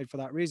website for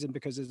that reason,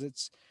 because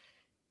it's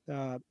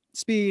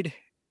speed,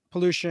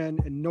 pollution,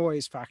 and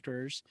noise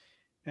factors.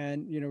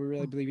 And, we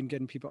really believe in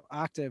getting people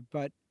active.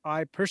 But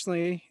I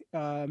personally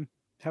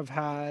have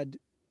had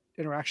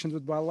interactions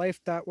with wildlife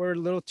that were a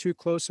little too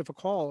close of a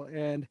call.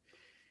 And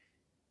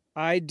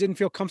I didn't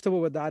feel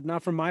comfortable with that,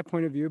 not from my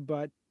point of view,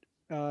 but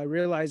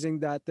realizing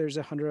that there's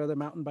 100 other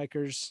mountain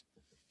bikers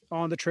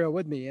on the trail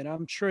with me. And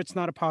I'm sure it's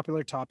not a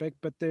popular topic,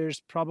 but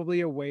there's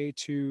probably a way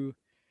to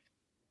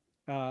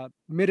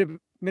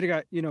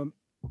mitigate,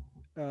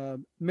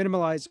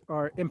 minimize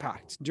our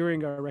impact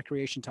during our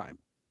recreation time.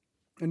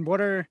 And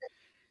what are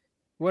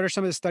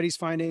some of the studies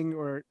finding,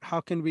 or how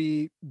can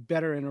we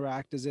better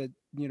interact? Is it,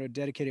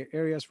 dedicated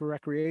areas for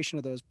recreation?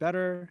 Are those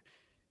better?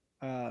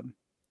 Um,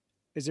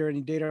 is there any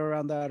data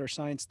around that or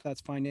science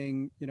that's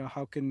finding,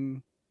 how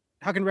can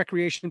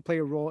recreation play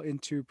a role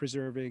into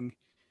preserving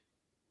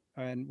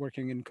and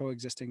working and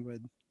coexisting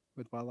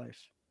with wildlife?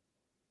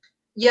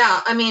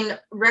 Yeah, I mean,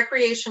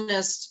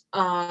 recreationists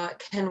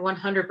can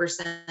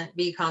 100%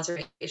 be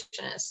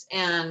conservationists.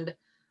 And,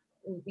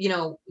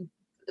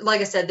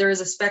 like I said, there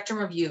is a spectrum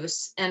of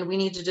use, and we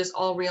need to just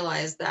all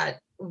realize that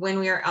when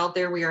we are out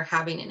there, we are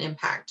having an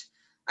impact.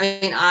 I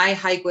mean, I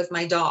hike with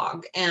my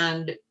dog,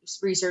 and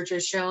research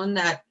has shown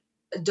that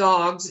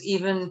dogs,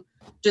 even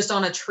just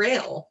on a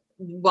trail,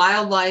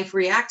 wildlife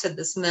react to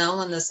the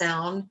smell and the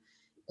sound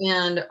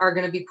and are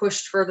going to be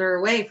pushed further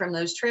away from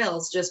those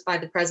trails just by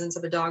the presence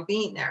of a dog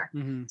being there.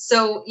 Mm-hmm.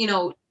 So,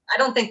 I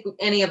don't think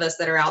any of us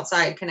that are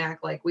outside can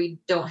act like we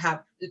don't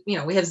have,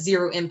 we have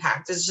zero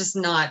impact. It's just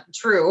not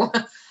true.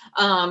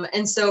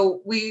 And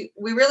so we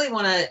really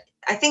want to,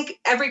 I think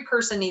every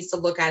person needs to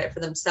look at it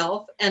for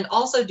themselves and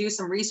also do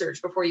some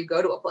research before you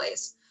go to a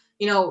place.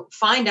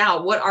 Find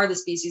out what are the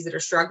species that are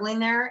struggling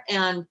there,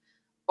 and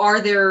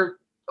are there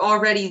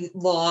already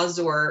laws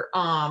or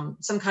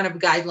some kind of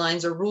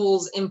guidelines or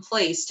rules in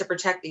place to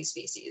protect these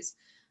species.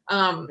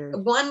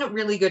 One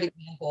really good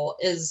example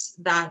is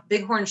that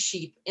bighorn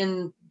sheep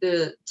in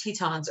the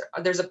Tetons.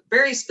 There's a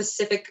very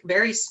specific,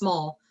 very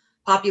small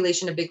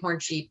population of bighorn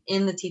sheep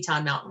in the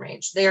Teton mountain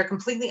range. They are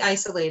completely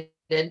isolated.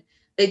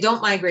 They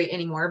don't migrate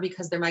anymore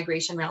because their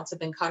migration routes have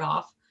been cut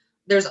off.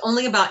 There's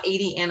only about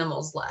 80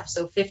 animals left.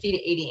 So 50 to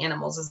 80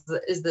 animals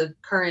is the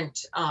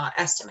current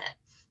estimate.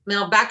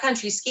 Now,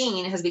 backcountry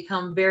skiing has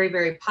become very,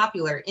 very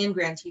popular in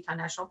Grand Teton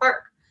National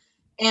Park.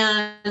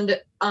 And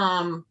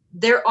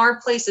there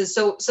are places.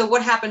 So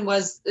what happened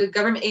was the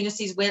government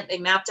agencies went, they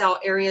mapped out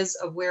areas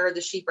of where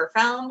the sheep are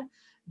found.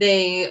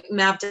 They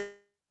mapped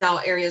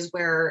out areas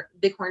where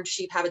bighorn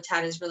sheep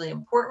habitat is really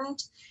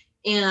important.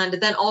 And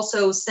then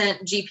also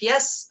sent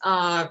GPS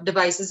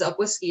devices up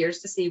with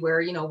skiers to see where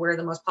are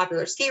the most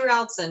popular ski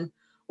routes and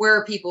where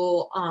are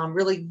people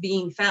really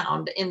being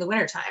found in the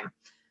wintertime.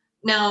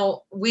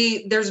 Now,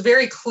 there's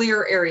very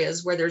clear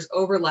areas where there's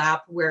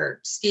overlap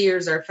where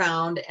skiers are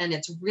found, and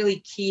it's really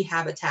key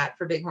habitat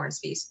for bighorn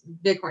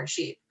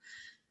sheep.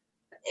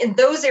 In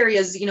those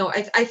areas,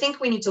 I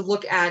think we need to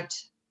look at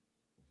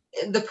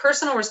the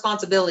personal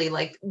responsibility.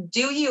 Like,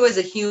 do you as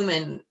a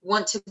human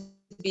want to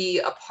be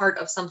a part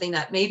of something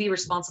that may be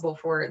responsible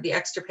for the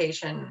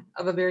extirpation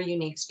of a very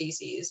unique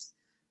species?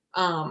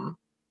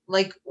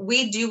 Like,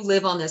 we do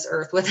live on this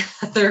earth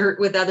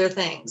with other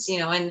things,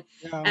 and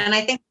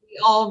I think we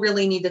all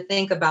really need to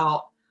think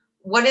about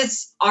what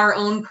is our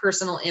own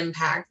personal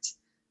impact.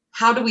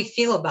 How do we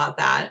feel about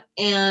that?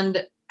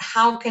 And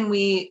how can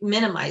we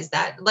minimize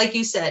that? Like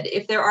you said,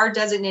 if there are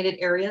designated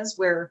areas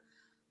where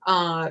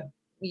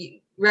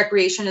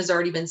recreation has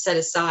already been set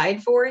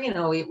aside for,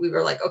 we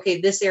were like,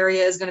 okay, this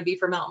area is going to be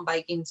for mountain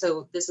biking,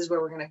 so this is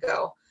where we're going to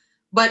go.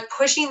 But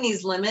pushing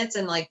these limits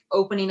and like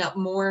opening up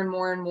more and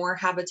more and more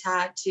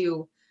habitat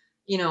to,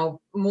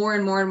 more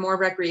and more and more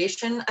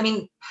recreation. I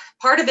mean,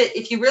 part of it,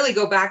 if you really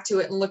go back to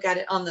it and look at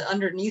it on the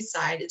underneath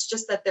side, it's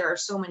just that there are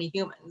so many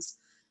humans.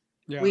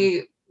 Yeah.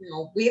 We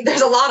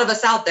there's a lot of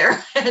us out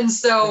there. And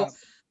so,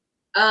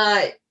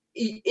 Yeah.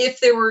 If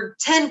there were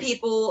 10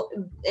 people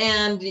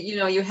and,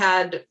 you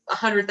had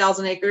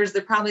 100,000 acres,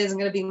 there probably isn't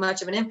going to be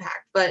much of an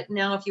impact. But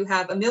now if you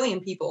have 1 million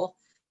people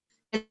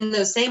in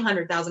those same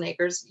 100,000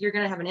 acres, you're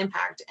going to have an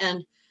impact.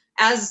 And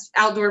as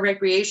outdoor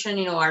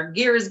recreation, our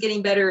gear is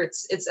getting better.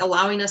 It's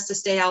allowing us to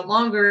stay out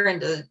longer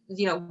and to,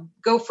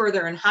 go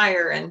further and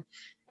higher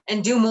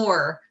and do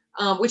more,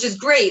 which is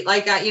great.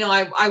 Like,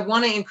 I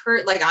want to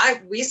encourage,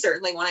 we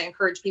certainly want to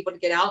encourage people to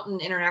get out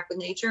and interact with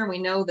nature. And we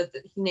know that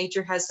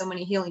nature has so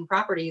many healing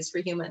properties for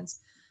humans.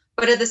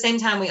 But at the same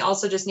time, we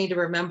also just need to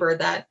remember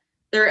that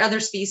there are other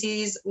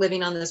species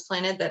living on this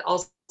planet that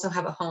also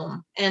have a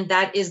home, and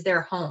that is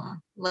their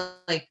home.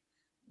 Like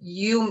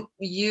you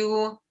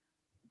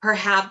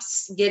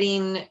perhaps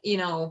getting,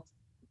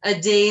 a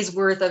day's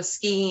worth of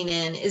skiing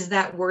in, is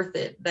that worth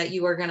it, that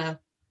you are going to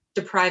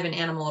deprive an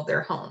animal of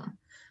their home?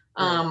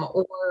 Right.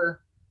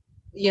 Or,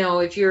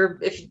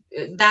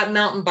 if that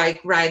mountain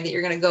bike ride that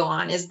you're going to go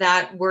on, is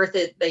that worth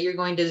it, that you're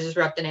going to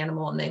disrupt an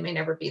animal and they may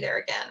never be there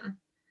again?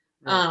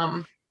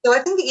 Right. So I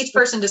think that each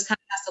person just kind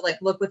of has to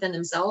like look within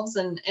themselves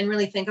and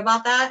really think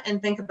about that,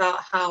 and think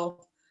about how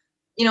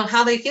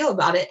they feel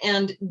about it.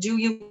 And do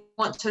you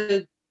want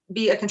to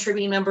be a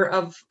contributing member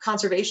of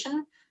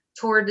conservation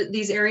toward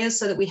these areas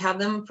so that we have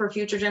them for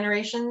future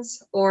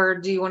generations, or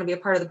do you want to be a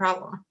part of the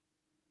problem?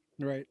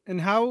 Right. And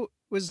how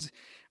was,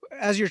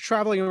 as you're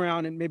traveling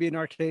around, and maybe in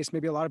our case,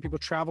 maybe a lot of people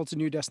travel to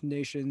new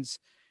destinations,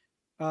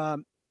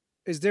 um,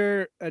 is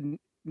there a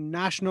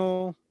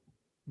national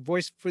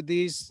voice for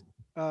these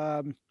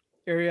um,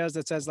 areas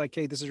that says like,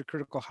 hey, this is a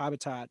critical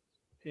habitat,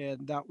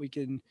 and that we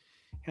can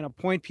kind of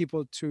point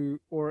people to,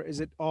 or is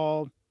it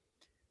all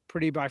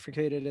pretty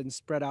bifurcated and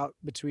spread out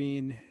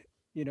between,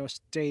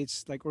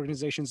 states, like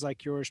organizations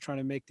like yours trying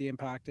to make the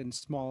impact in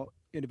small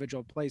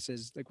individual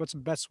places? Like, what's the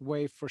best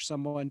way for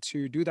someone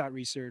to do that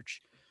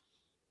research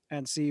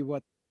and see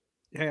what,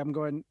 hey, I'm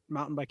going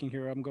mountain biking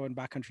here, I'm going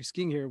backcountry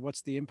skiing here,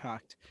 what's the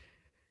impact?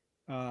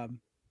 um,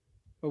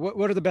 but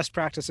what are the best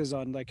practices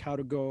on like how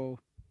to go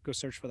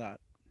search for that?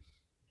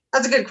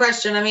 That's a good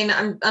question. I mean,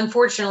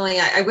 unfortunately,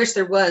 I wish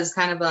there was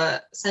kind of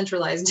a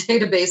centralized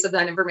database of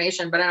that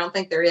information, but I don't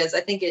think there is.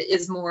 I think it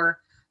is more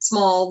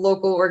small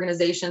local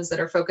organizations that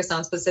are focused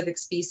on specific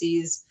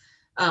species,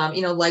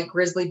 like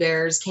grizzly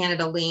bears,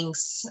 Canada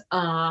lynx,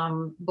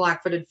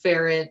 black-footed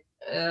ferret,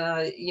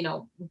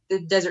 the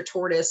desert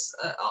tortoise,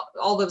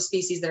 all those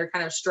species that are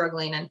kind of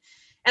struggling. And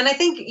I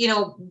think,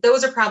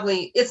 those are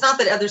probably, it's not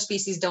that other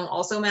species don't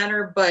also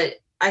matter, but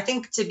I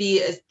think to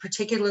be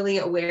particularly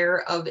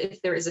aware of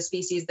if there is a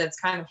species that's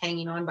kind of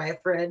hanging on by a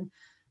thread,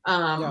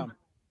 Yeah. um,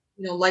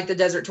 like the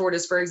desert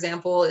tortoise, for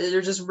example,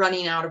 they're just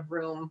running out of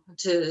room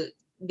to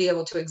be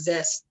able to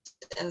exist.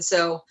 And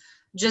so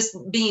just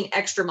being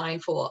extra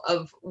mindful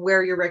of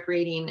where you're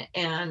recreating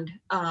and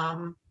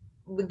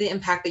the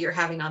impact that you're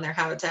having on their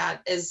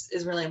habitat is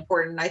really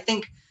important. I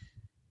think,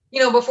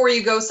 before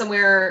you go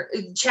somewhere,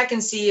 check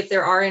and see if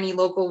there are any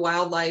local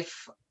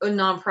wildlife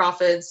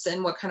nonprofits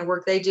and what kind of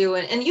work they do.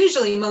 And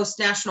usually most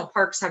national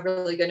parks have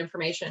really good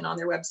information on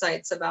their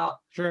websites about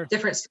Sure.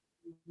 different species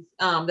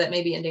that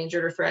may be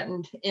endangered or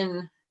threatened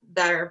in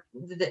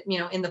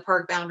in the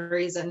park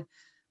boundaries and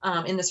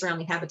in the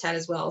surrounding habitat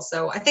as well.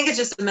 So I think it's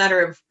just a matter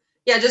of,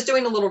 just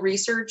doing a little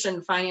research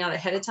and finding out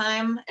ahead of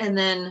time. And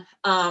then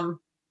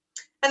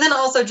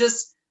also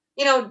just,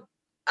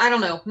 I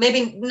don't know,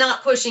 maybe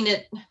not pushing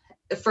it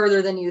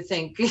further than you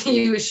think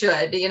you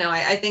should.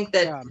 I think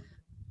that Yeah.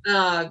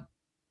 uh,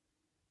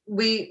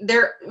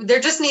 there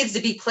just needs to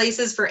be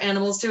places for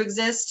animals to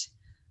exist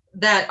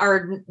that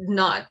are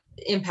not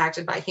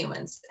impacted by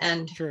humans.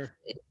 And Sure.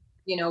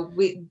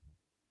 we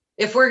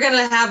if we're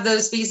gonna have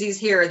those species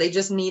here, they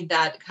just need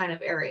that kind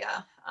of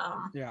area,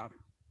 Yeah.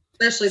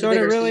 especially the So to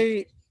bigger species.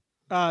 really,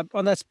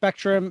 on that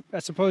spectrum, I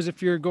suppose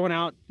if you're going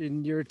out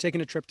and you're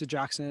taking a trip to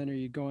Jackson, or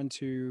you're going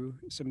to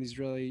some of these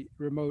really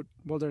remote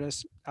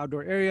wilderness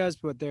outdoor areas,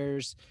 but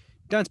there's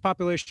dense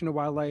population of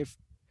wildlife,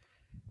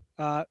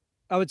 uh,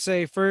 I would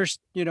say first,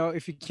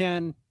 if you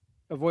can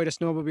avoid a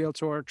snowmobile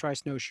tour, try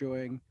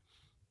snowshoeing,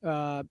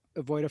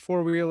 avoid a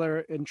four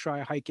wheeler and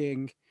try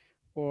hiking,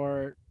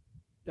 or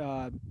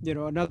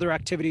another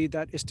activity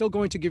that is still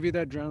going to give you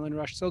the adrenaline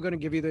rush, still going to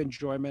give you the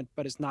enjoyment,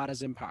 but it's not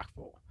as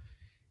impactful.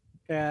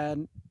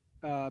 And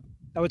uh,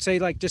 I would say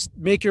like just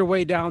make your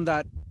way down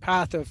that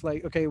path of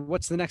like, okay,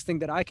 what's the next thing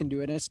that I can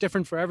do? And it's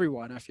different for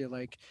everyone. I feel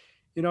like,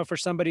 for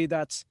somebody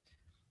that's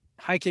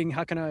hiking,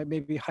 how can I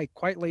maybe hike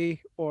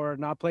quietly or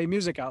not play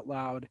music out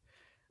loud?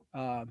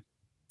 Um,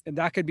 and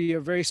that could be a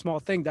very small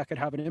thing that could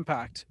have an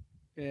impact.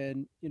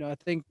 And I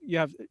think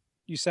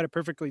you said it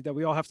perfectly, that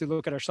we all have to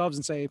look at ourselves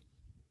and say,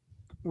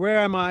 where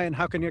am I and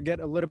how can you get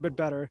a little bit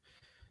better,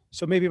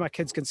 so maybe my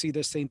kids can see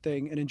this same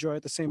thing and enjoy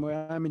it the same way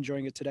I'm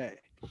enjoying it today.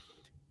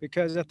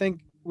 Because I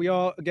think we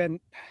all, again,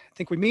 I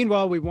think we mean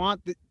well, we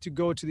want to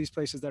go to these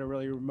places that are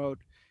really remote,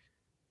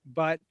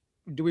 but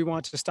do we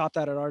want to stop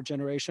that at our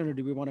generation, or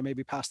do we want to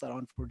maybe pass that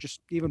on for just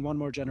even one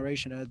more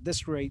generation? At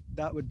this rate,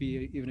 that would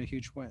be even a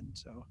huge win.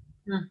 So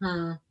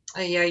Hmm.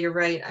 Yeah, you're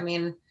right. I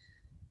mean,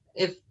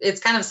 if it's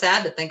kind of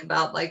sad to think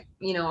about, like,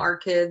 our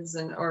kids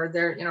and or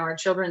their, our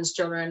children's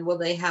children, will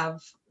they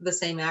have the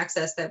same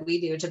access that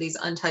we do to these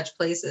untouched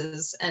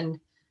places? And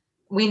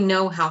we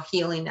know how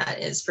healing that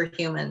is for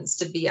humans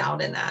to be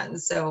out in that.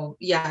 And so,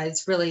 yeah,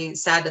 it's really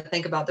sad to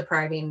think about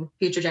depriving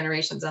future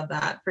generations of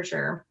that, for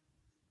sure.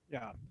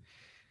 Yeah.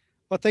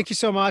 Well, thank you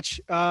so much.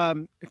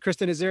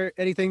 Kristen, is there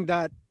anything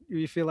that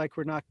you feel like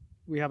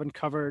we haven't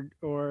covered,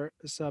 or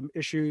some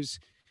issues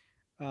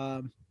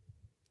um,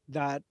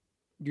 that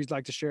you'd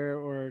like to share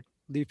or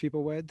leave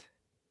people with?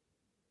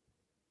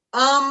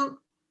 Um,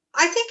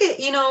 I think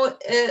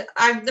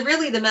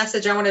really the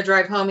message I want to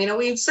drive home.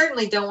 We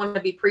certainly don't want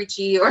to be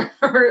preachy, or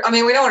I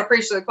mean, we don't want to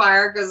preach to the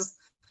choir, because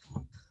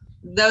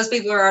those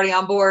people are already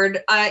on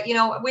board.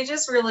 We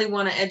just really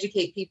want to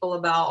educate people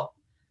about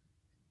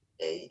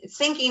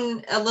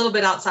thinking a little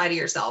bit outside of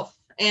yourself,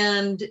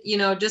 and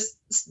just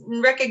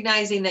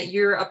recognizing that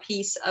you're a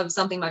piece of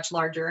something much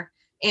larger.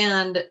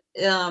 And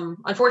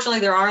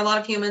unfortunately, there are a lot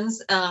of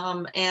humans,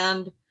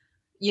 and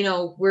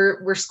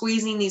we're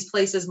squeezing these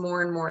places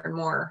more and more and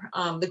more.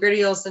 The Greater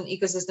Yellowstone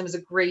ecosystem is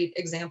a great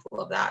example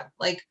of that.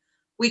 Like,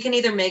 we can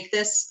either make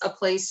this a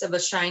place of a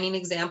shining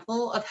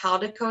example of how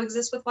to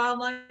coexist with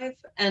wildlife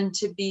and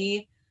to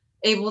be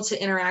able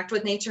to interact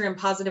with nature in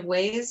positive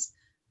ways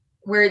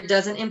where it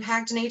doesn't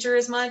impact nature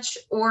as much,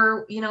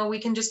 or we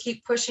can just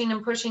keep pushing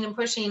and pushing and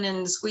pushing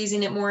and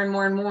squeezing it more and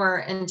more and more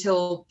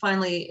until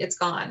finally it's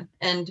gone.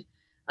 And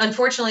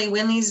unfortunately,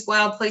 when these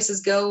wild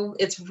places go,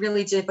 it's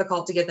really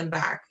difficult to get them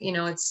back. It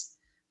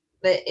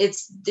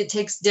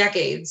takes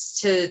decades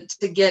to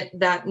get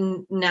that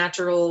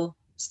natural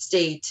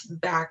state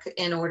back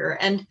in order.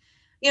 And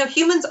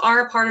humans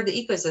are a part of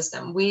the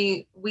ecosystem.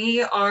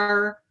 We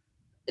are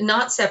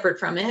not separate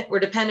from it. We're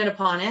dependent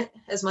upon it,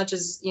 as much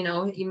as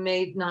you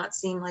may not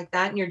seem like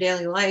that in your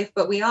daily life,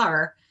 but we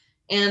are.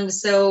 And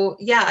so,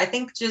 yeah, I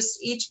think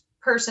just each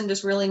person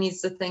just really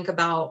needs to think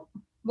about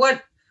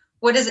what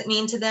does it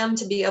mean to them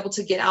to be able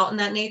to get out in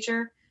that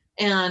nature,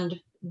 and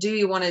do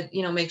you want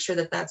to make sure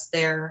that that's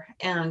there,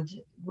 and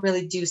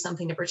really do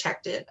something to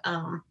protect it.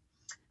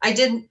 I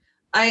did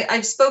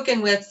I've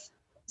spoken with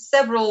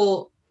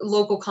several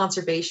local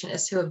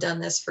conservationists who have done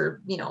this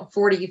for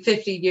 40,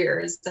 50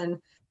 years.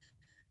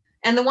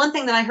 And the one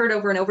thing that I heard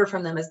over and over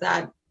from them is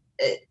that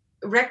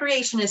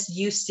recreationists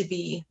used to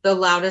be the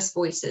loudest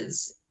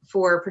voices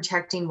for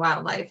protecting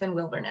wildlife and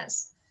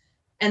wilderness.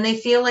 And they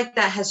feel like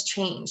that has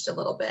changed a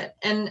little bit.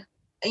 And,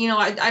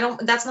 I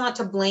don't, that's not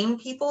to blame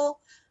people.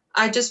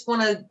 I just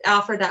want to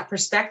offer that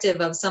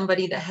perspective of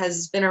somebody that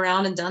has been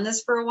around and done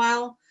this for a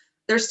while.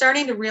 They're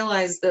starting to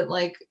realize that,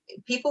 like,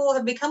 people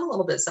have become a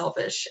little bit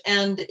selfish.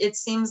 And it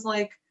seems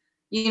like,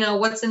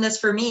 what's in this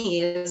for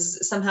me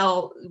is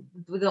somehow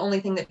the only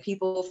thing that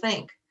people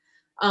think.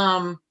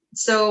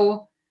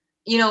 So,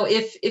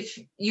 if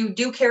you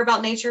do care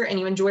about nature and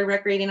you enjoy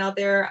recreating out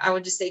there, I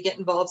would just say get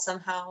involved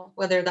somehow,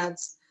 whether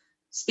that's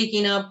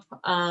speaking up,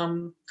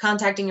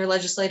 contacting your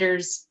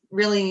legislators,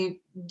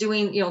 really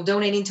doing,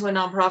 donating to a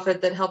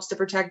nonprofit that helps to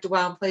protect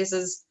wild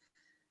places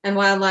and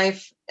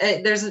wildlife.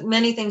 There's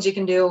many things you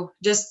can do.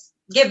 Just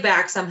give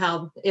back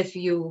somehow if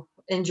you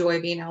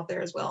enjoy being out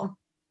there as well,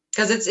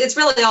 because it's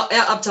really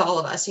up to all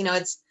of us.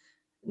 It's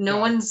Yeah. no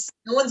one's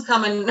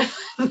coming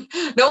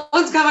no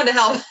one's coming to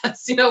help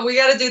us. We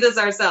got to do this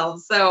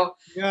ourselves. So,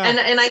 Yeah.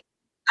 and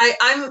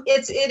I'm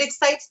it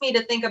excites me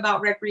to think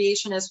about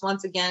recreationists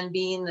once again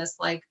being this,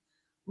 like,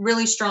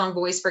 really strong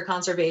voice for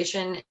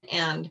conservation,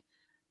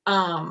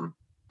 um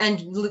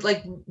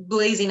like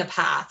blazing a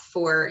path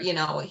for,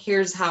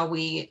 here's how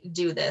we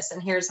do this,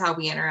 and here's how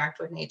we interact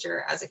with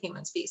nature as a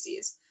human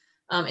species,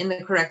 in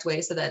the correct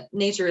way, so that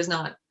nature is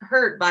not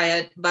hurt by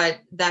it, but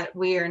that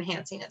we are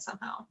enhancing it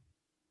somehow.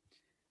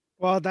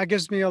 Well, that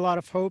gives me a lot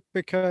of hope,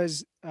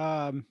 because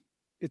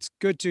it's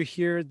good to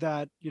hear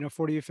that,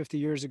 40 or 50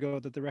 years ago,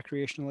 that the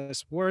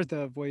recreationalists were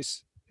the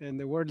voice and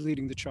they were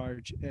leading the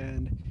charge.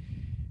 And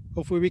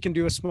hopefully we can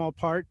do a small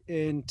part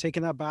in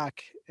taking that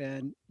back,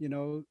 and,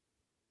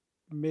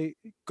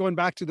 going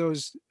back to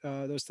those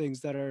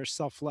things that are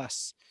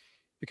selfless,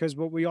 because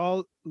what we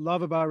all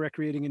love about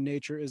recreating in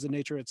nature is the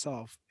nature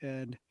itself.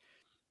 And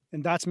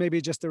that's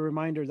maybe just a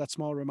reminder, that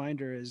small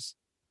reminder is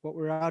what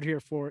we're out here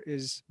for,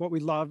 is what we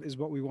love, is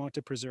what we want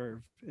to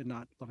preserve and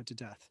not love it to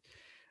death.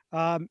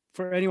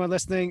 For anyone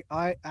listening,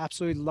 I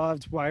absolutely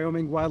loved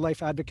Wyoming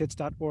Wildlife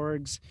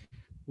Advocates.org's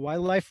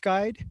wildlife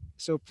guide.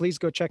 So please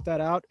go check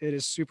that out. It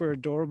is super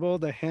adorable.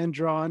 The hand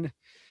drawn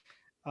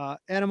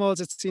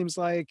animals, it seems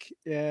like,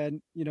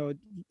 and,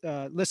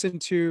 listen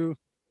to,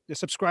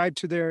 subscribe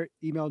to their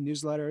email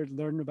newsletter,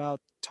 learn about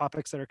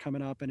topics that are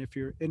coming up. And if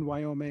you're in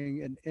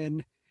Wyoming and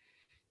in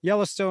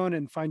Yellowstone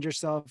and find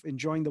yourself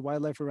enjoying the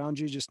wildlife around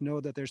you, just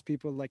know that there's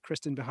people like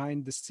Kristen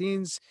behind the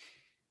scenes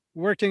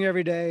working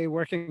every day,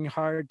 working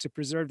hard to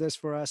preserve this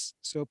for us.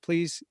 So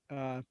please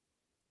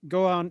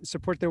go on,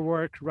 support their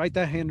work, write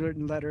that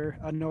handwritten letter.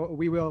 I know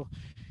we will,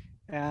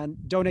 and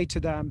donate to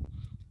them.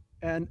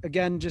 And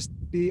again, just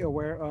be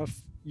aware of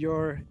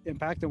your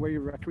impact and where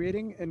you're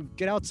recreating, and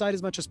get outside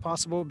as much as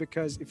possible,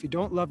 because if you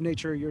don't love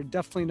nature, you're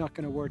definitely not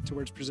going to work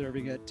towards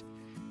preserving it.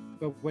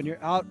 But when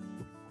you're out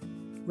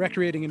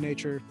recreating in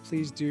nature,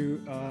 please do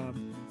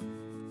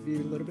be a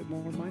little bit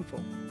more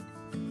mindful.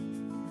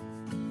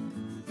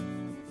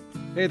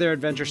 Hey there,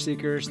 adventure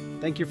seekers.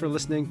 Thank you for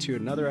listening to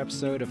another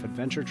episode of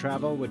Adventure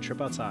Travel with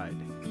Trip Outside.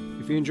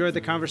 If you enjoyed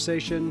the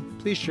conversation,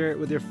 please share it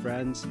with your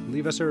friends,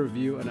 leave us a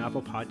review on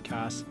Apple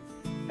Podcasts,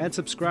 and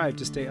subscribe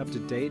to stay up to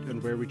date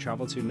on where we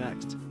travel to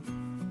next.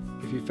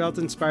 If you felt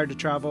inspired to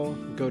travel,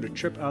 go to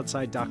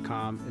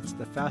tripoutside.com. It's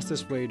the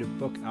fastest way to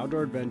book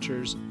outdoor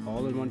adventures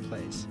all in one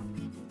place.